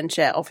represents the lion's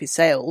share of his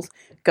sales,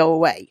 go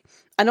away.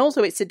 And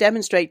also it's to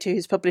demonstrate to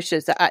his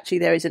publishers that actually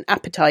there is an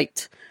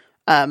appetite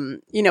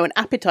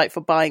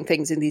for buying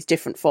things in these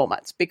different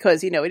formats,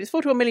 because, it is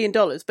 $41 million,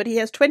 but he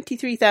has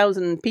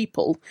 23,000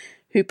 people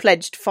who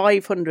pledged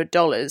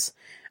 $500,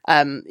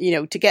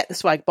 to get the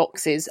swag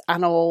boxes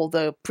and all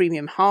the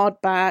premium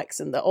hardbacks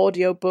and the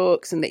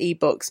audiobooks and the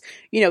ebooks,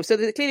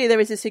 so clearly there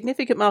is a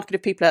significant market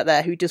of people out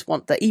there who just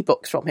want the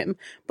ebooks from him,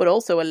 but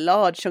also a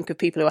large chunk of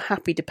people who are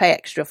happy to pay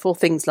extra for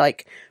things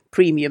like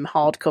premium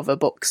hardcover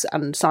books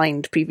and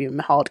signed premium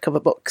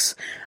hardcover books.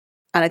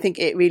 And I think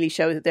it really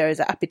shows that there is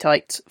an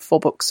appetite for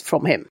books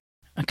from him.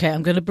 Okay,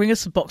 I'm going to bring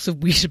us a box of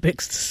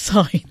Weetabix to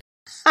sign.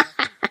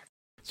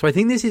 So I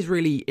think this is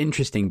really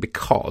interesting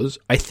because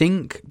I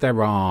think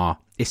there are,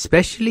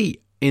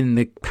 especially in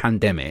the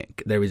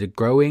pandemic, there is a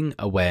growing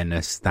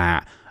awareness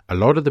that a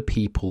lot of the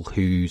people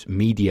whose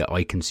media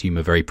I consume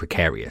are very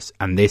precarious.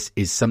 And this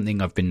is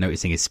something I've been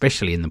noticing,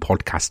 especially in the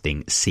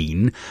podcasting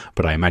scene,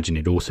 but I imagine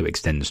it also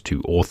extends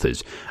to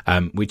authors,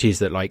 which is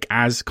that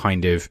as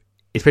kind of,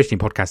 especially in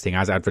podcasting,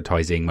 as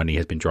advertising money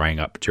has been drying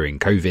up during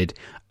COVID,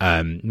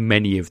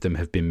 many of them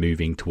have been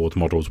moving towards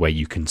models where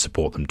you can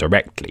support them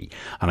directly.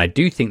 And I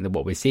do think that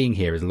what we're seeing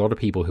here is a lot of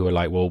people who are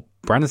like, well,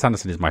 Brandon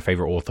Sanderson is my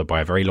favourite author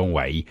by a very long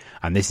way,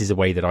 and this is a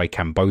way that I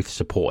can both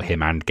support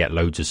him and get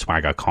loads of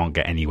swag I can't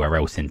get anywhere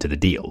else into the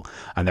deal.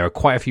 And there are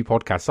quite a few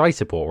podcasts I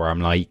support where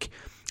I'm like,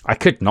 I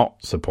could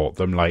not support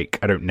them, I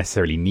don't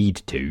necessarily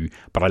need to,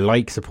 but I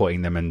like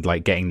supporting them, and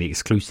getting the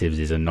exclusives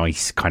is a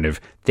nice kind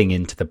of thing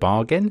into the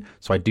bargain.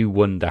 So I do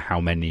wonder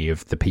how many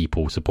of the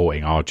people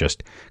supporting are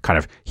just kind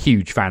of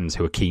huge fans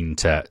who are keen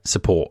to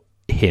support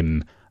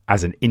him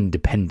as an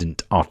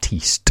independent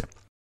artiste.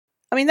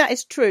 I mean, that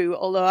is true,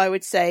 although I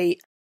would say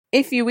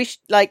if you wish,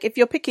 if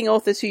you're picking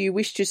authors who you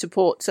wish to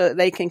support so that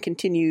they can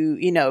continue,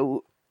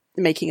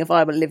 making a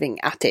viable living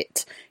at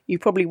it, you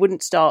probably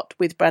wouldn't start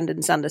with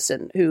Brandon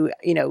Sanderson, who,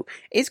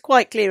 is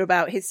quite clear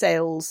about his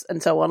sales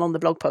and so on the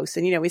blog post.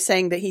 And, is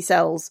saying that he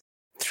sells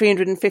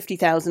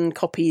 350,000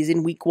 copies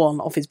in week 1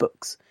 of his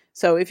books.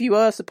 So if you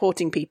are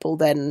supporting people,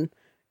 then,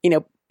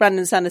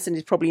 Brandon Sanderson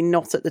is probably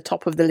not at the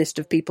top of the list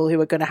of people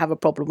who are going to have a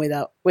problem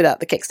without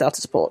the Kickstarter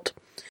support.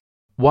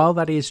 While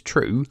that is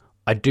true,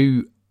 I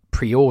do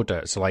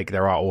pre-order. So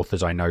there are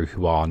authors I know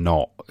who are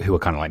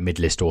kind of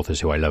mid-list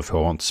authors who I love, who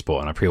I want to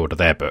support, and I pre-order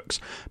their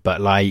books.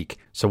 But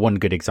so one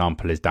good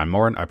example is Dan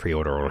Moran. I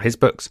pre-order all his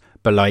books,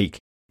 but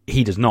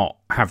he does not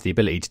have the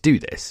ability to do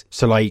this.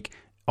 So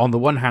on the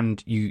one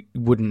hand, you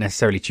wouldn't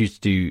necessarily choose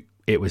to do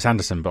it with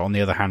Sanderson, but on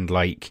the other hand,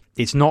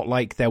 it's not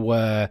like there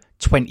were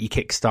 20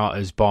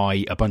 Kickstarters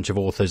by a bunch of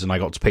authors and I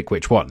got to pick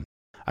which one.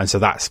 And so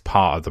that's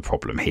part of the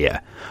problem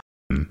here,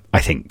 I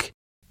think.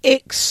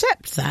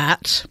 Except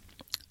that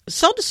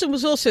Sanderson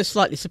was also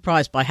slightly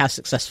surprised by how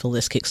successful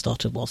this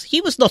Kickstarter was. He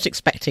was not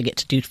expecting it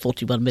to do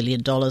 $41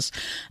 million.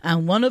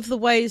 And one of the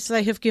ways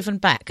they have given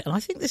back, and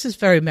I think this is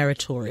very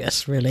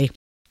meritorious, really,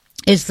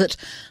 is that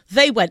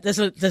they went, there's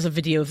a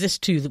video of this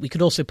too that we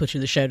could also put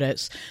in the show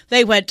notes.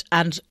 They went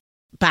and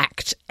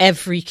backed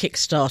every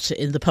Kickstarter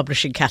in the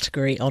publishing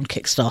category on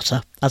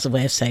Kickstarter as a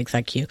way of saying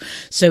thank you.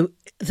 So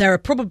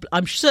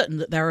I'm certain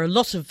that there are a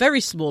lot of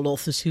very small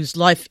authors whose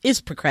life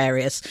is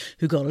precarious,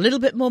 who got a little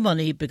bit more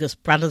money because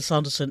Brandon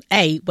Sanderson,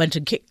 A, went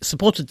and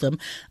supported them,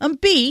 and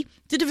B,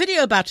 did a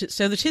video about it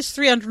so that his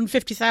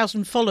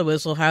 350,000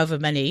 followers, or however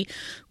many,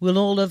 will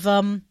all have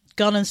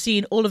gone and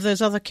seen all of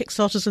those other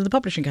Kickstarters in the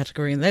publishing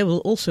category, and they will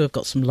also have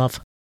got some love,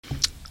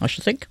 I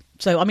should think.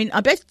 So, I mean, I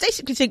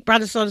basically think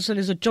Brandon Sanderson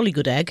is a jolly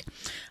good egg.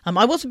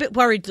 I was a bit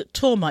worried that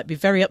Tor might be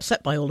very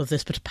upset by all of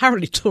this, but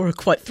apparently Tor are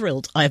quite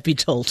thrilled, I have been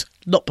told.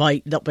 Not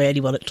by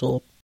anyone at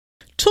Tor.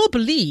 Tor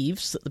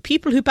believes that the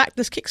people who back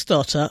this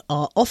Kickstarter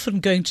are often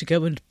going to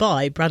go and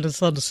buy Brandon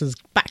Sanderson's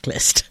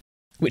backlist,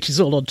 which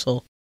is all on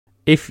Tor.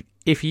 If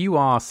you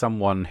are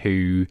someone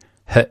who...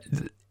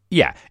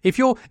 Yeah, if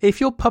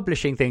you're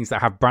publishing things that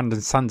have Brandon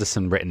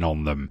Sanderson written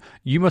on them,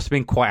 you must have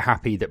been quite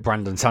happy that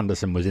Brandon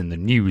Sanderson was in the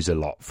news a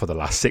lot for the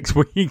last 6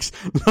 weeks.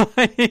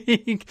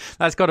 Like,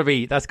 that's got to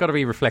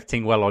be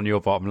reflecting well on your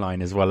bottom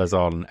line as well as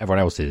on everyone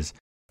else's.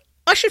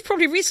 I should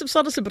probably read some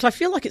Sanderson, but I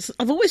feel like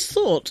I've always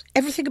thought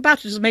everything about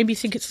it has made me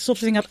think it's the sort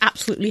of thing I'd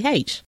absolutely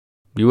hate.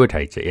 You would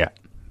hate it, yeah.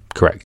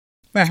 Correct.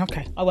 Well,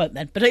 okay, I won't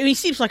then. But he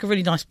seems like a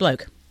really nice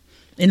bloke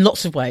in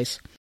lots of ways.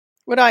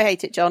 Would I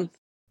hate it, John?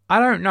 I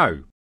don't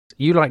know.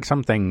 You like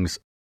some things,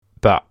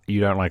 but you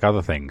don't like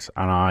other things.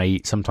 And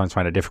I sometimes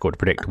find it difficult to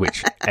predict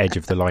which edge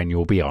of the line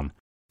you'll be on.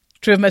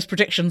 True of most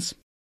predictions.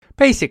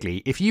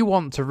 Basically, if you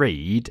want to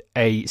read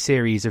a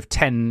series of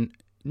 10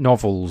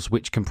 novels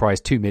which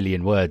comprise 2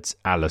 million words,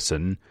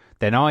 Alison,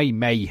 then I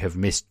may have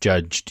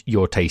misjudged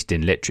your taste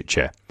in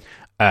literature.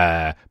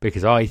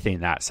 Because I think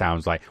that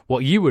sounds like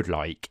what you would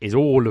like is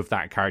all of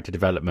that character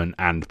development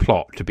and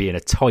plot to be in a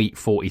tight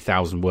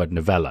 40,000 word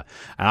novella.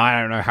 And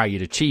I don't know how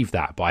you'd achieve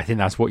that, but I think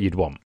that's what you'd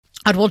want.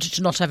 I'd want it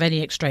to not have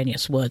any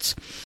extraneous words.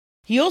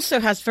 He also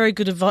has very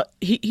good advice.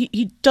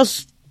 He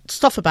does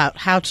stuff about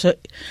how to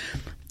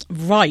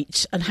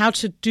write and how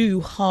to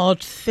do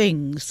hard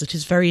things that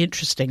is very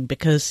interesting,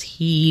 because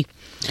he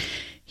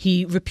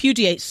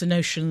repudiates the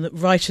notion that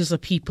writers are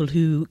people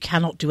who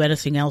cannot do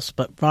anything else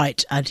but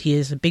write, and he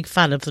is a big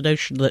fan of the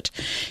notion that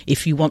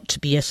if you want to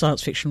be a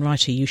science fiction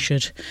writer, you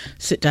should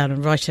sit down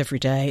and write every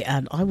day,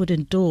 and I would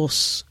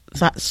endorse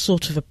that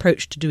sort of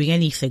approach to doing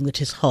anything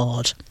that is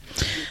hard.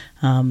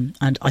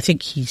 And I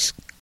think his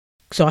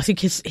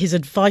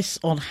advice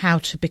on how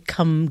to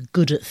become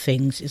good at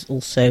things is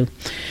also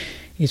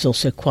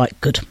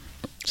quite good.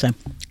 So,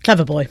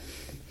 clever boy.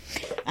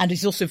 And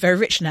he's also very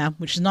rich now,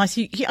 which is nice.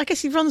 I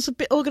guess he runs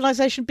a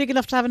organisation big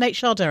enough to have an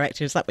HR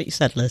director. Is that what you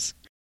said, Liz?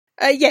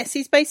 Yes,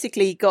 he's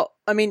basically got...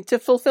 I mean, to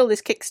fulfil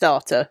this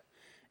Kickstarter,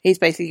 he's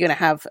basically going to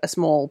have a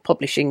small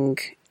publishing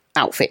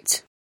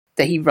outfit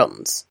that he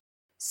runs.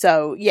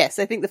 So, yes,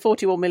 I think the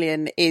 41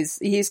 million he's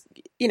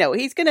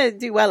going to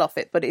do well off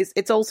it, but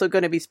it's also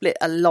going to be split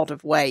a lot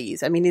of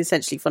ways. I mean, he's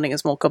essentially funding a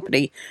small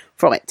company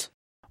from it.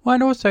 Well,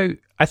 and also,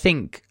 I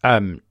think...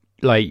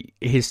 like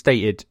his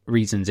stated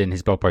reasons in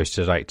his blog post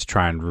are like to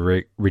try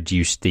and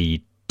reduce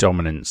the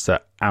dominance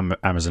that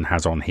Amazon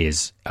has on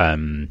his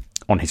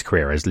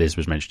career, as Liz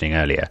was mentioning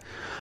earlier.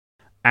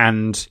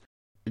 And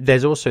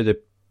there's also the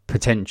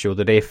potential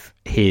that if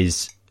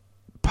his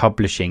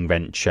publishing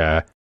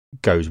venture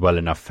goes well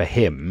enough for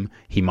him,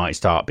 he might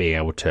start being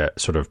able to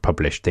sort of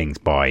publish things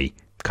by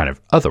kind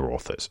of other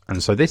authors.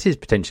 And so this is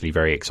potentially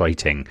very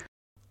exciting.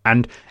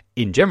 And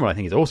in general, I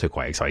think it's also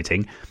quite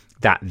exciting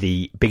that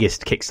the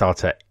biggest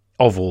Kickstarter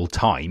of all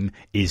time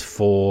is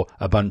for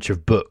a bunch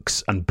of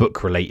books and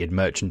book-related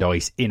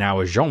merchandise in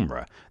our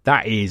genre.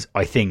 That is,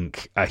 I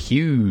think, a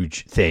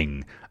huge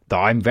thing that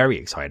I'm very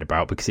excited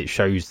about, because it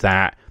shows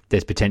that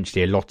there's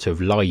potentially a lot of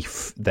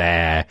life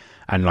there,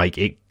 and like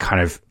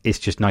it's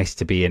just nice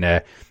to be in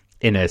a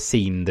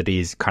scene that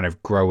is kind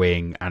of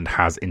growing and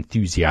has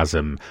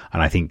enthusiasm.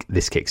 And I think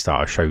this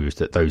Kickstarter shows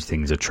that those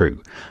things are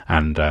true.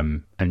 And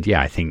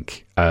yeah, I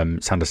think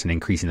Sanderson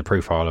increasing the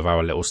profile of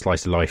our little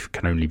slice of life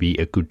can only be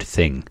a good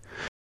thing.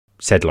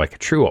 Said like a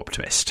true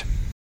optimist.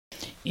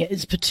 Yeah,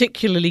 it's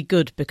particularly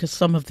good because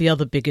some of the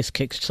other biggest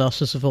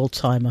Kickstarters of all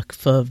time are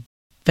for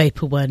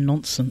vaporware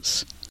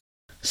nonsense.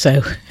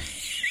 So,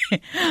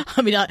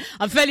 I mean,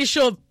 I'm fairly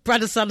sure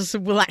Brandon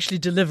Sanderson will actually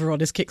deliver on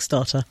his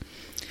Kickstarter.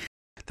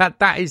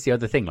 That is the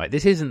other thing. Like,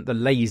 this isn't the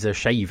laser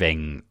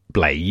shaving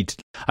blade.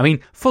 I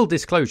mean, full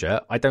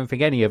disclosure, I don't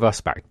think any of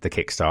us backed the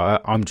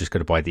Kickstarter. I'm just going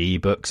to buy the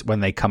ebooks when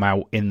they come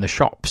out in the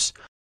shops.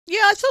 Yeah,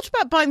 I thought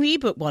about buying the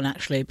ebook one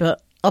actually,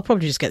 but I'll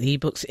probably just get the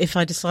ebooks if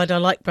I decide I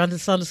like Brandon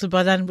Sanderson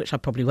by then, which I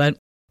probably won't.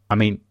 I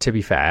mean, to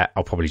be fair,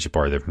 I'll probably just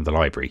borrow them from the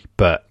library,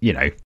 but you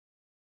know.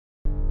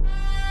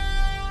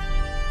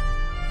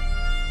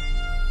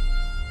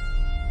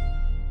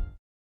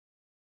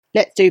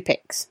 Let's do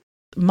picks.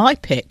 My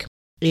pick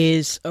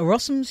is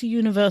Rossum's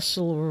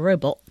Universal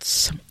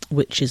Robots,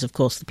 which is, of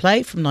course, the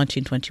play from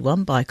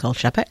 1921 by Karl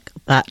Čapek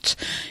that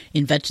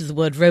invented the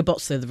word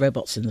robots, though the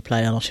robots in the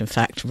play are not, in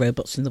fact,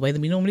 robots in the way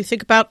that we normally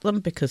think about them,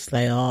 because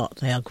they are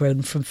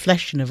grown from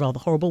flesh in a rather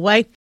horrible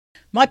way.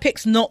 My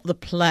pick's not the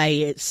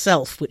play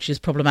itself, which is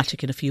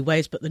problematic in a few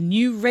ways, but the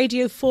new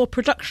Radio 4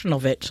 production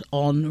of it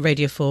on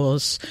Radio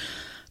 4's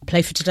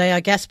play for today, I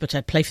guess, but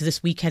I'd play for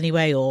this week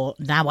anyway. Or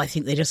now I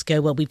think they just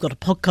go, well, we've got a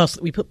podcast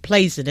that we put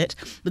plays in it.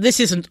 But this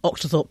isn't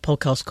Octothorpe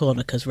Podcast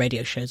Corner, because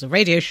radio shows are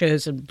radio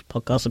shows and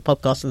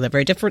podcasts, and they're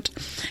very different.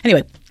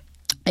 Anyway,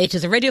 it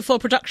is a Radio 4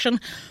 production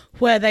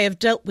where they have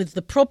dealt with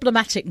the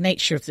problematic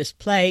nature of this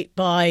play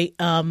by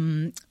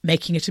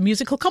making it a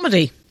musical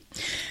comedy.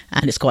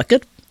 And it's quite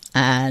good.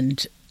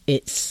 And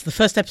the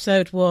first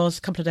episode was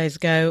a couple of days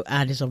ago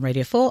and is on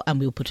Radio 4, and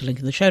we'll put a link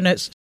in the show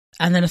notes.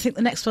 And then I think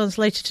the next one's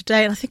later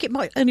today, and I think it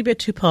might only be a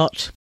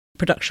 2-part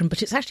production,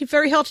 but it's actually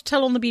very hard to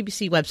tell on the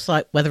BBC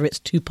website whether it's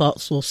 2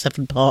 parts or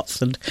 7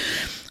 parts, and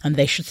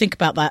they should think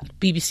about that.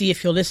 BBC,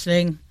 if you're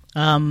listening,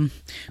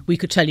 we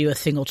could tell you a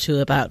thing or two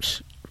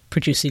about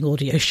producing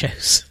audio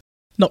shows.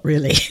 Not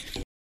really.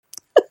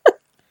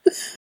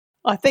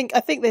 I think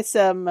this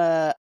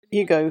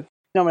Hugo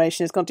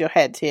nomination has gone to your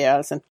head here,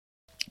 Alison.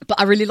 But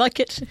I really like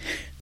it.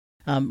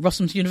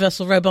 Rossum's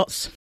Universal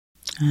Robots,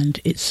 and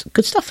it's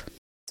good stuff.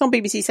 It's on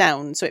BBC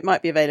Sound, so it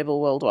might be available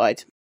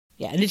worldwide.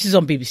 Yeah, and it is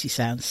on BBC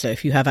Sound, so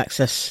if you have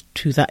access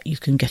to that, you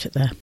can get it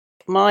there.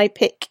 My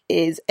pick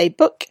is a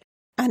book,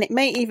 and it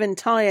may even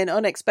tie in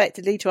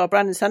unexpectedly to our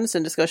Brandon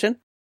Sanderson discussion.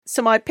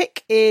 So my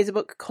pick is a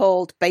book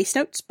called Base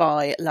Notes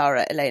by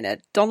Lara Elena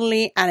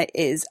Donnelly, and it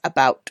is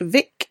about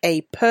Vic,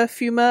 a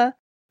perfumer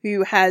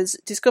who has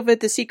discovered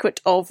the secret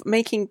of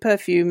making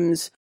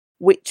perfumes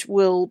which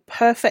will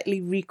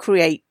perfectly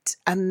recreate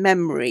a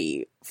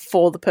memory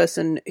for the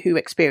person who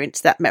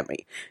experienced that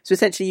memory. So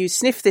essentially you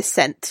sniff this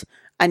scent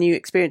and you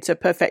experience a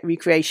perfect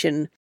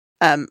recreation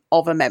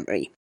of a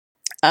memory.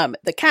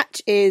 The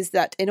catch is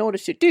that in order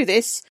to do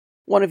this,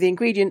 one of the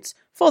ingredients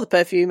for the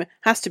perfume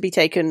has to be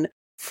taken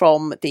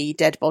from the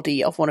dead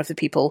body of one of the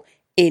people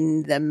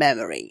in the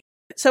memory.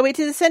 So it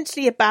is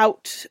essentially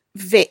about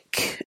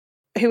Vic,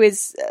 who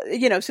is,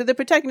 so the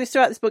protagonist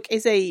throughout this book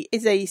is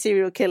a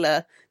serial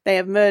killer. They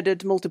have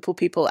murdered multiple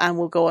people and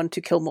will go on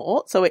to kill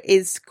more. So it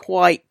is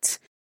quite,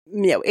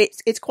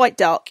 it's quite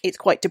dark. It's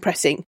quite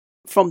depressing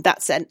from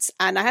that sense.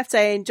 And I have to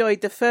say I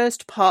enjoyed the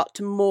first part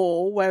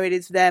more, where it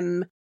is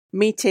them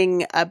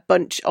meeting a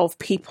bunch of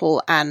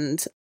people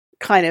and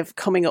kind of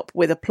coming up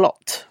with a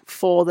plot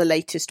for the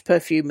latest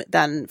perfume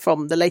than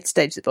from the later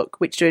stage of the book,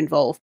 which do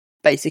involve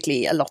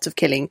basically a lot of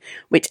killing,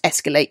 which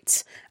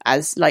escalates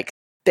as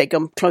they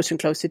come closer and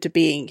closer to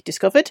being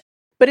discovered.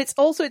 But it's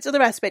also, its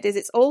other aspect is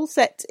it's all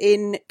set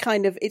in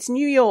it's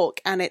New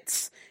York, and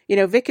it's,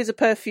 Vic is a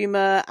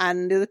perfumer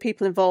and the other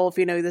people involved,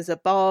 there's a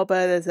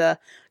barber, there's a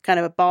kind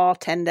of a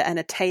bartender and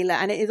a tailor.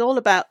 And it is all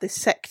about this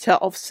sector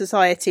of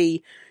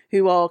society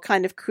who are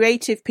kind of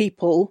creative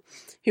people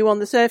who on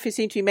the surface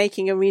seem to be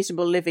making a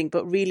reasonable living,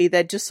 but really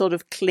they're just sort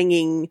of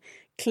clinging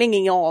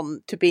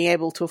on to being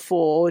able to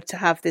afford to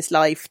have this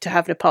life, to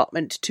have an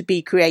apartment, to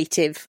be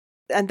creative.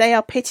 And they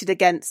are pitted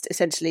against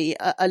essentially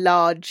a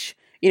large,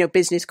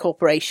 business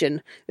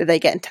corporation that they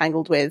get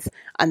entangled with.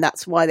 And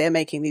that's why they're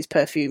making these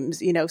perfumes,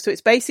 So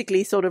it's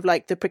basically sort of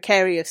like the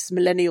precarious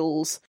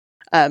millennials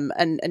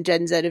and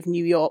Gen Z of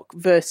New York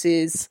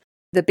versus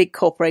the big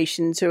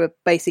corporations who are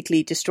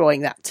basically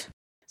destroying that.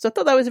 So I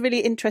thought that was a really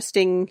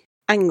interesting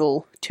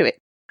angle to it.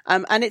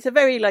 And it's a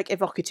very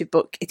evocative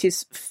book. It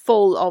is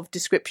full of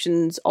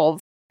descriptions of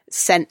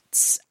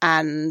scents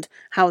and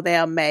how they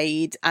are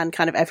made, and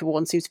kind of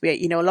everyone seems to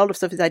be, a lot of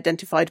stuff is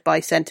identified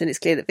by scent, and it's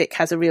clear that Vic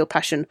has a real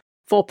passion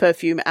for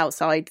perfume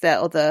outside their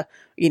other,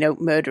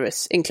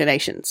 murderous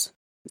inclinations.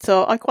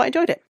 So I quite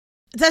enjoyed it.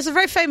 There's a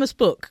very famous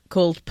book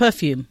called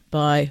Perfume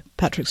by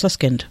Patrick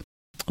Suskind,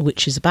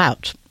 which is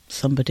about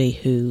somebody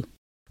who,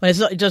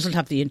 it doesn't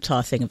have the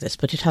entire thing of this,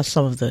 but it has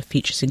some of the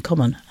features in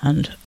common,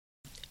 and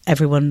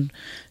everyone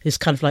is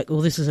kind of like,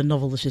 well, this is a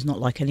novel that is not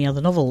like any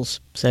other novels.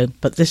 So,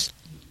 but this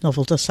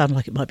novel does sound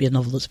like it might be a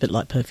novel that's a bit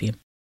like Perfume.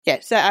 Yeah,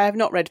 so I have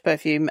not read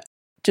Perfume.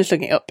 Just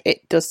looking it up,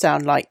 it does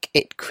sound like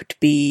it could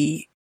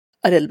be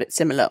a little bit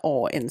similar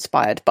or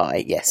inspired by,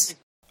 yes.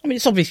 I mean,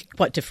 it's obviously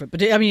quite different,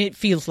 but it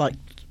feels like,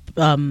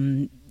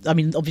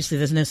 obviously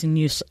there's nothing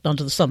new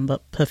under the sun,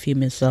 but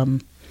Perfume is,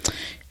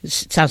 it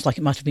sounds like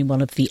it might have been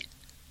one of the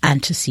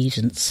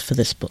antecedents for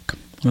this book.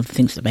 One of the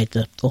things that made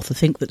the author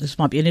think that this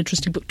might be an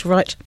interesting book to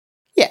write.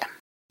 Yeah.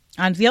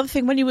 And the other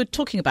thing, when you were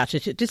talking about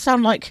it, it did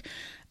sound like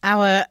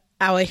our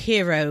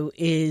hero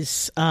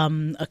is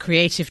a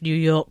creative New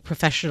York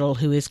professional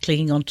who is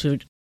clinging on to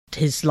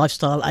his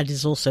lifestyle and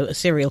is also a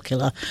serial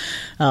killer.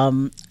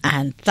 And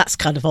that's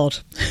kind of odd.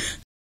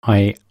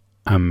 I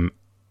am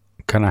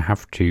going to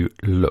have to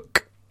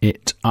look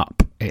it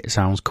up. It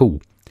sounds cool.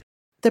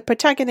 The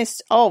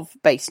protagonists of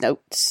Base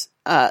Notes,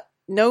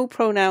 no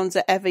pronouns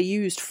are ever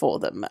used for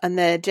them, and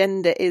their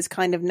gender is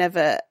kind of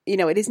never,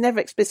 it is never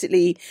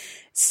explicitly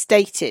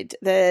stated.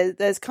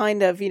 There's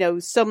kind of,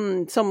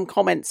 some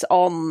comments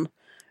on,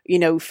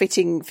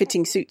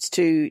 fitting suits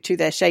to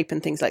their shape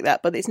and things like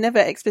that, but it's never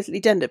explicitly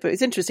gendered. But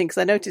it's interesting because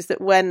I noticed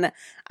that when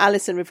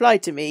Alison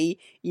replied to me,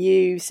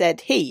 you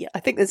said he. I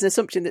think there's an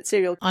assumption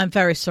that I'm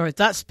very sorry.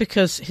 That's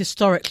because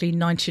historically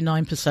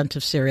 99%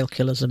 of serial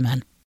killers are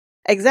men.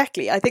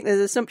 Exactly. I think there's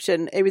an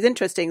assumption. It was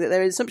interesting that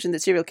there is an assumption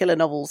that serial killer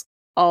novels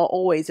are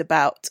always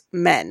about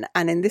men.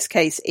 And in this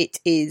case, it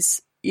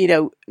is,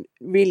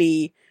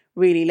 really,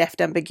 really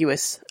left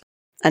ambiguous.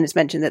 And it's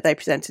mentioned that they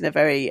present in a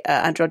very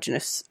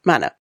androgynous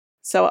manner.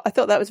 So I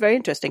thought that was very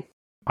interesting.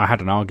 I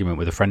had an argument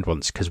with a friend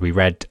once because we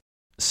read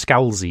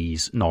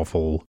Scalzi's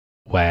novel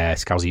where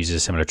Scalzi uses a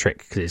similar trick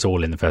because it's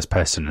all in the first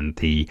person and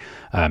the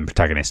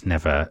protagonist is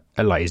never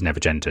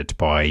gendered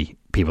by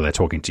people they're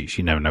talking to. So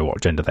you never know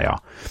what gender they are.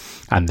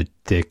 And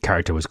the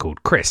character was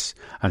called Chris.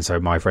 And so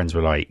my friends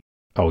were like,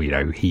 oh,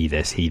 he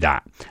this, he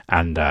that.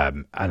 And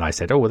I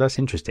said, oh, well, that's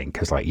interesting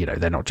because,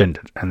 they're not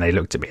gendered. And they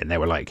looked at me and they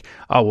were like,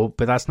 oh, well,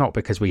 but that's not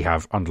because we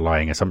have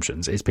underlying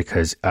assumptions. It's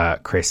because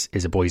Chris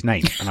is a boy's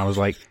name. And I was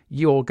like,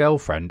 your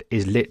girlfriend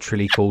is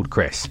literally called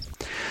Chris.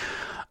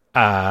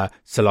 There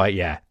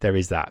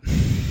is that.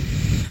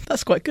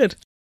 That's quite good.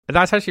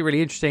 That's actually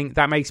really interesting.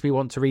 That makes me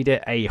want to read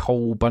it a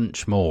whole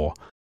bunch more.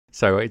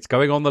 So it's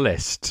going on the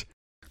list.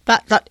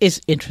 That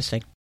is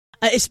interesting.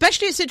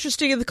 Especially it's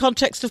interesting in the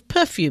context of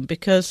perfume,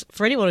 because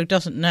for anyone who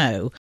doesn't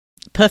know,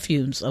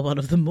 perfumes are one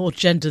of the more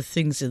gendered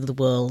things in the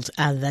world,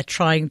 and they're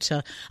trying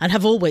to, and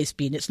have always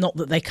been. It's not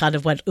that they kind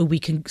of went, oh, we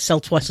can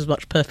sell twice as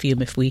much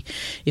perfume if we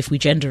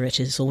gender it.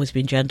 It's always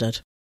been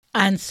gendered.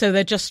 And so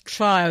they're just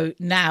trying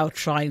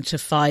to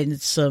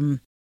find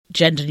some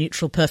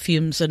gender-neutral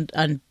perfumes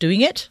and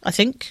doing it, I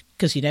think,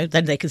 because,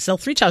 then they can sell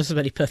 3 times as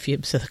many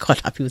perfumes, so they're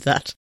quite happy with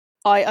that.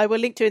 I will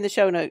link to in the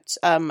show notes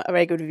a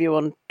very good review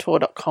on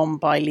Tor.com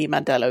by Lee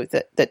Mandello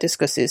that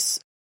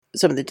discusses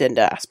some of the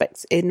gender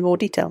aspects in more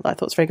detail. I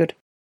thought it's very good.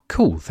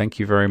 Cool. Thank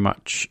you very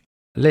much,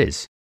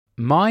 Liz.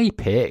 My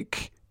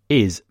pick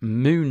is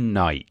Moon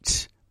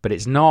Knight, but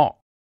it's not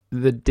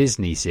the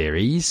Disney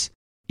series.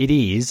 It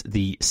is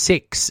the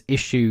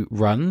 6-issue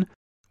run,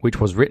 which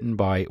was written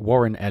by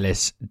Warren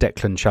Ellis,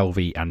 Declan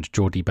Shalvey and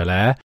Jordi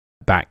Belair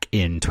back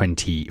in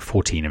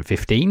 2014 and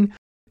 15.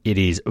 It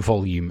is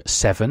volume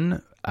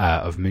 7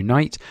 of Moon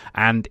Knight,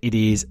 and it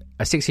is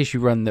a 6-issue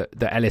run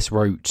that Ellis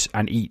wrote,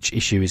 and each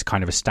issue is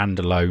kind of a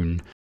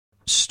standalone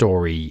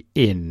story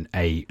in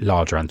a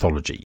larger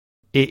anthology.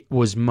 It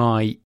was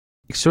my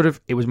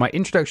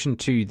introduction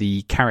to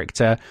the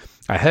character.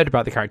 I heard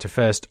about the character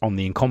first on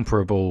the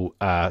Incomparable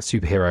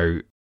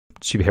superhero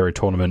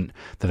tournament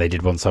that they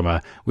did one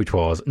summer, which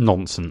was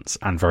nonsense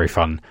and very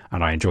fun,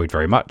 and I enjoyed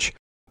very much.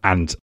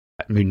 And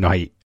Moon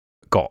Knight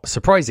got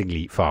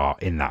surprisingly far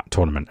in that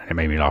tournament, and it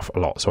made me laugh a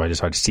lot, so I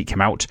decided to seek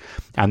him out.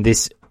 And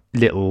this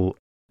little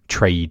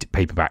trade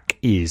paperback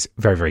is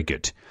very, very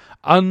good.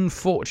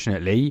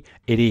 Unfortunately,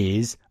 it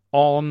is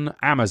on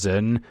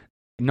Amazon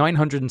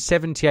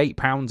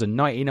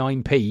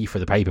 £978.99 for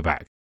the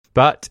paperback.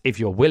 But if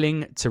you're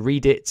willing to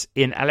read it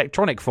in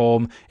electronic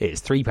form,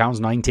 it's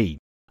 £3.19.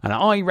 And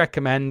I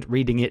recommend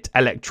reading it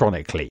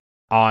electronically.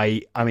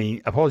 I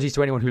mean, apologies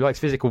to anyone who likes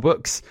physical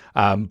books,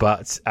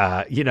 but it's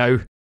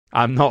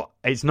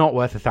not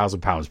worth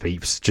 £1,000,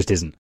 peeps. Just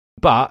isn't.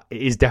 But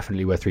it is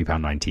definitely worth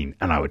 £3.19,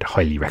 and I would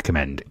highly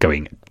recommend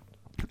going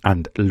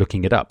and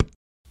looking it up.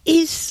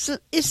 Is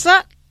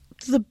that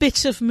the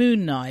bit of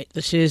Moon Knight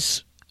that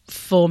is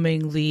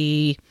forming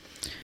the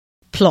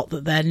plot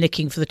that they're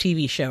nicking for the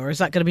TV show, or is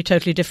that going to be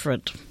totally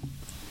different?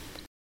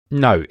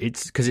 No,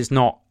 it's because it's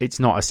not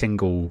a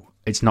single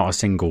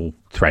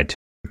thread.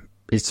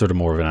 It's sort of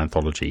more of an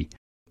anthology.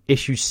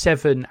 Issue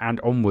 7 and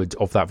onwards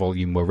of that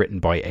volume were written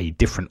by a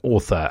different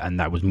author, and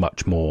that was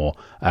much more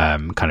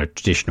kind of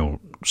traditional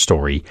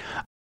story.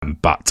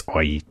 But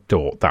I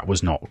thought that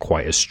was not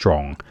quite as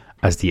strong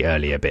as the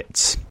earlier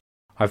bits.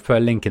 I've put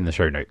a link in the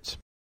show notes.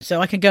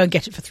 So I can go and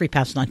get it for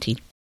 £3.19.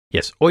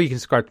 Yes, or you can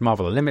subscribe to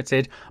Marvel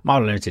Unlimited.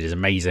 Marvel Unlimited is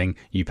amazing.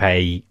 You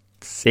pay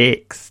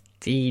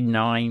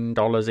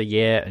 $69 a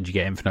year and you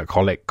get infinite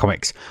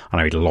comics.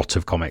 And I read a lot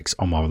of comics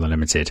on Marvel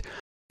Unlimited.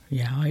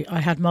 Yeah, I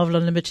had Marvel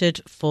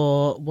Unlimited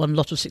for one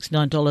lot of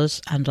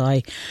 $69, and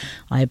I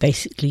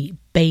basically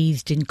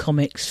bathed in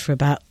comics for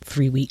about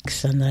 3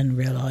 weeks and then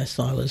realised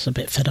I was a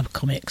bit fed up of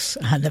comics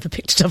and never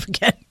picked it up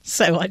again.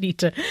 So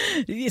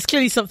it's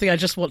clearly something I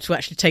just want to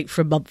actually take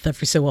for a month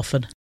every so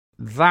often.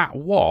 That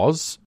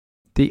was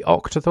the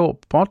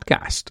Octothorpe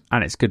podcast,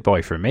 and it's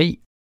goodbye from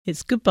me.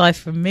 It's goodbye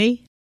from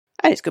me.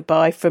 And it's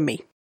goodbye from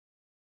me.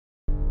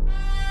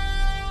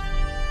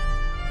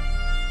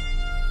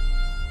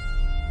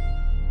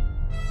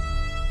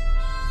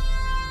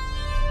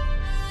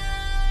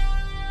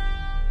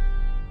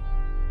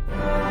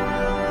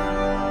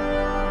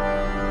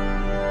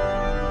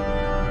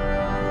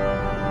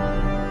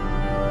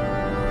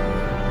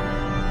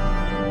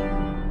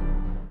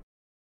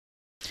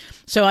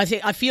 So I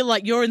feel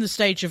like you're in the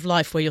stage of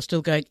life where you're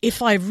still going,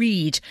 if I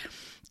read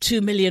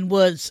 2 million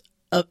words,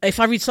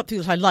 if I read something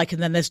that I like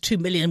and then there's 2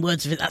 million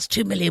words of it, that's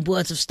 2 million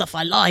words of stuff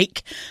I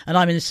like. And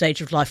I'm in the stage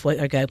of life where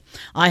I go,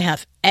 I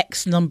have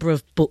X number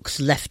of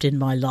books left in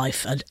my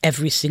life and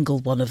every single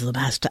one of them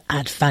has to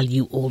add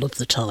value all of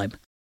the time.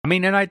 I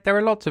mean, and there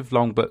are lots of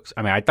long books.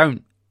 I mean,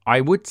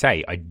 I would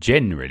say I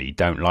generally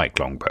don't like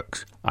long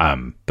books,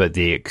 but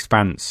The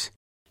Expanse...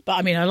 But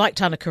I mean, I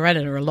liked Anna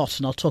Karenina a lot,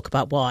 and I'll talk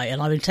about why.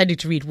 And I'm intending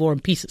to read War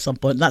and Peace at some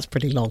point, and that's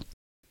pretty long.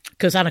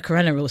 Because Anna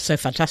Karenina was so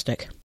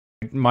fantastic.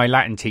 My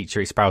Latin teacher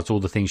espoused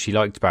all the things she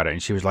liked about it,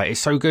 and she was like, it's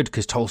so good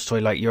because Tolstoy,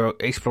 like, you're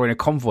exploring a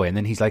convoy, and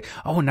then he's like,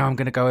 oh, now I'm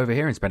going to go over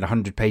here and spend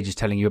 100 pages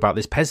telling you about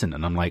this peasant.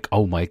 And I'm like,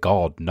 oh my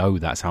God, no,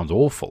 that sounds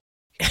awful.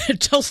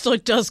 Tolstoy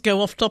does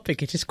go off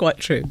topic, it is quite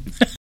true.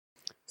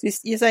 So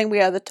you're saying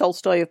we are the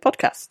Tolstoy of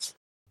podcasts?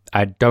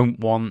 I don't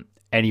want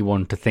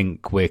anyone to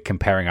think we're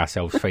comparing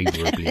ourselves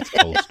favourably to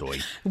Tolstoy.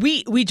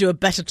 We do a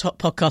better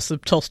podcast than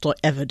Tolstoy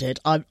ever did.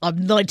 I'm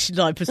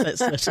 99%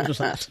 certain of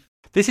that.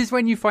 This is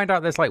when you find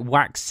out there's like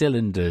wax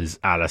cylinders,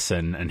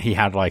 Alison, and he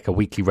had like a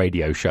weekly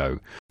radio show.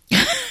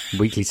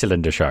 Weekly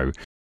cylinder show.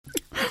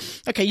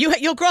 Okay,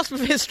 your grasp of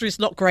history is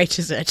not great,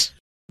 is it?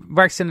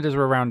 Wax cylinders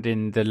were around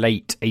in the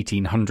late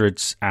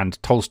 1800s,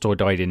 and Tolstoy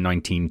died in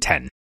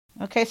 1910.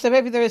 Okay, so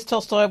maybe there is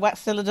Tolstoy and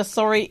wax cylinder.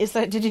 Sorry,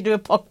 did you do a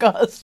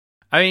podcast?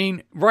 I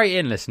mean, write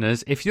in,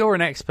 listeners. If you're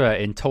an expert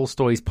in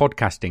Tolstoy's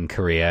podcasting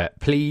career,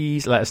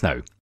 please let us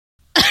know.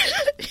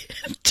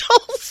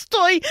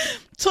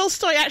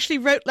 Tolstoy actually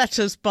wrote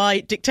letters by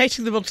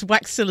dictating them onto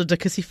wax cylinder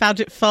because he found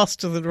it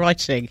faster than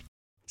writing.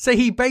 So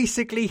he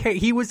basically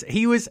he was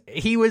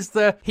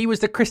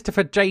the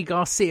Christopher J.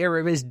 Garcia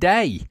of his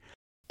day.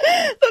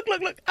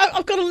 Look!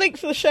 I've got a link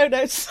for the show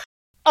notes.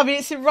 I mean,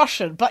 it's in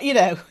Russian, but you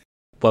know.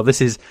 Well,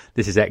 this is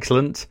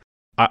excellent.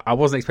 I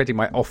wasn't expecting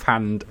my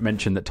offhand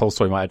mention that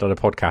Tolstoy might have done a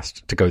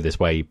podcast to go this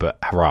way, but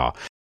hurrah.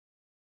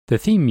 The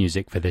theme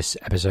music for this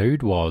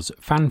episode was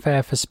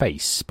Fanfare for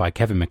Space by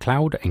Kevin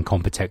MacLeod at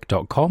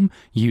Incompetech.com,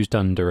 used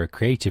under a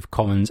Creative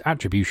Commons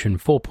Attribution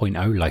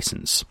 4.0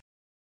 license.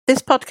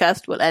 This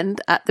podcast will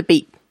end at the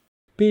beep.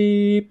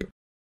 Beep.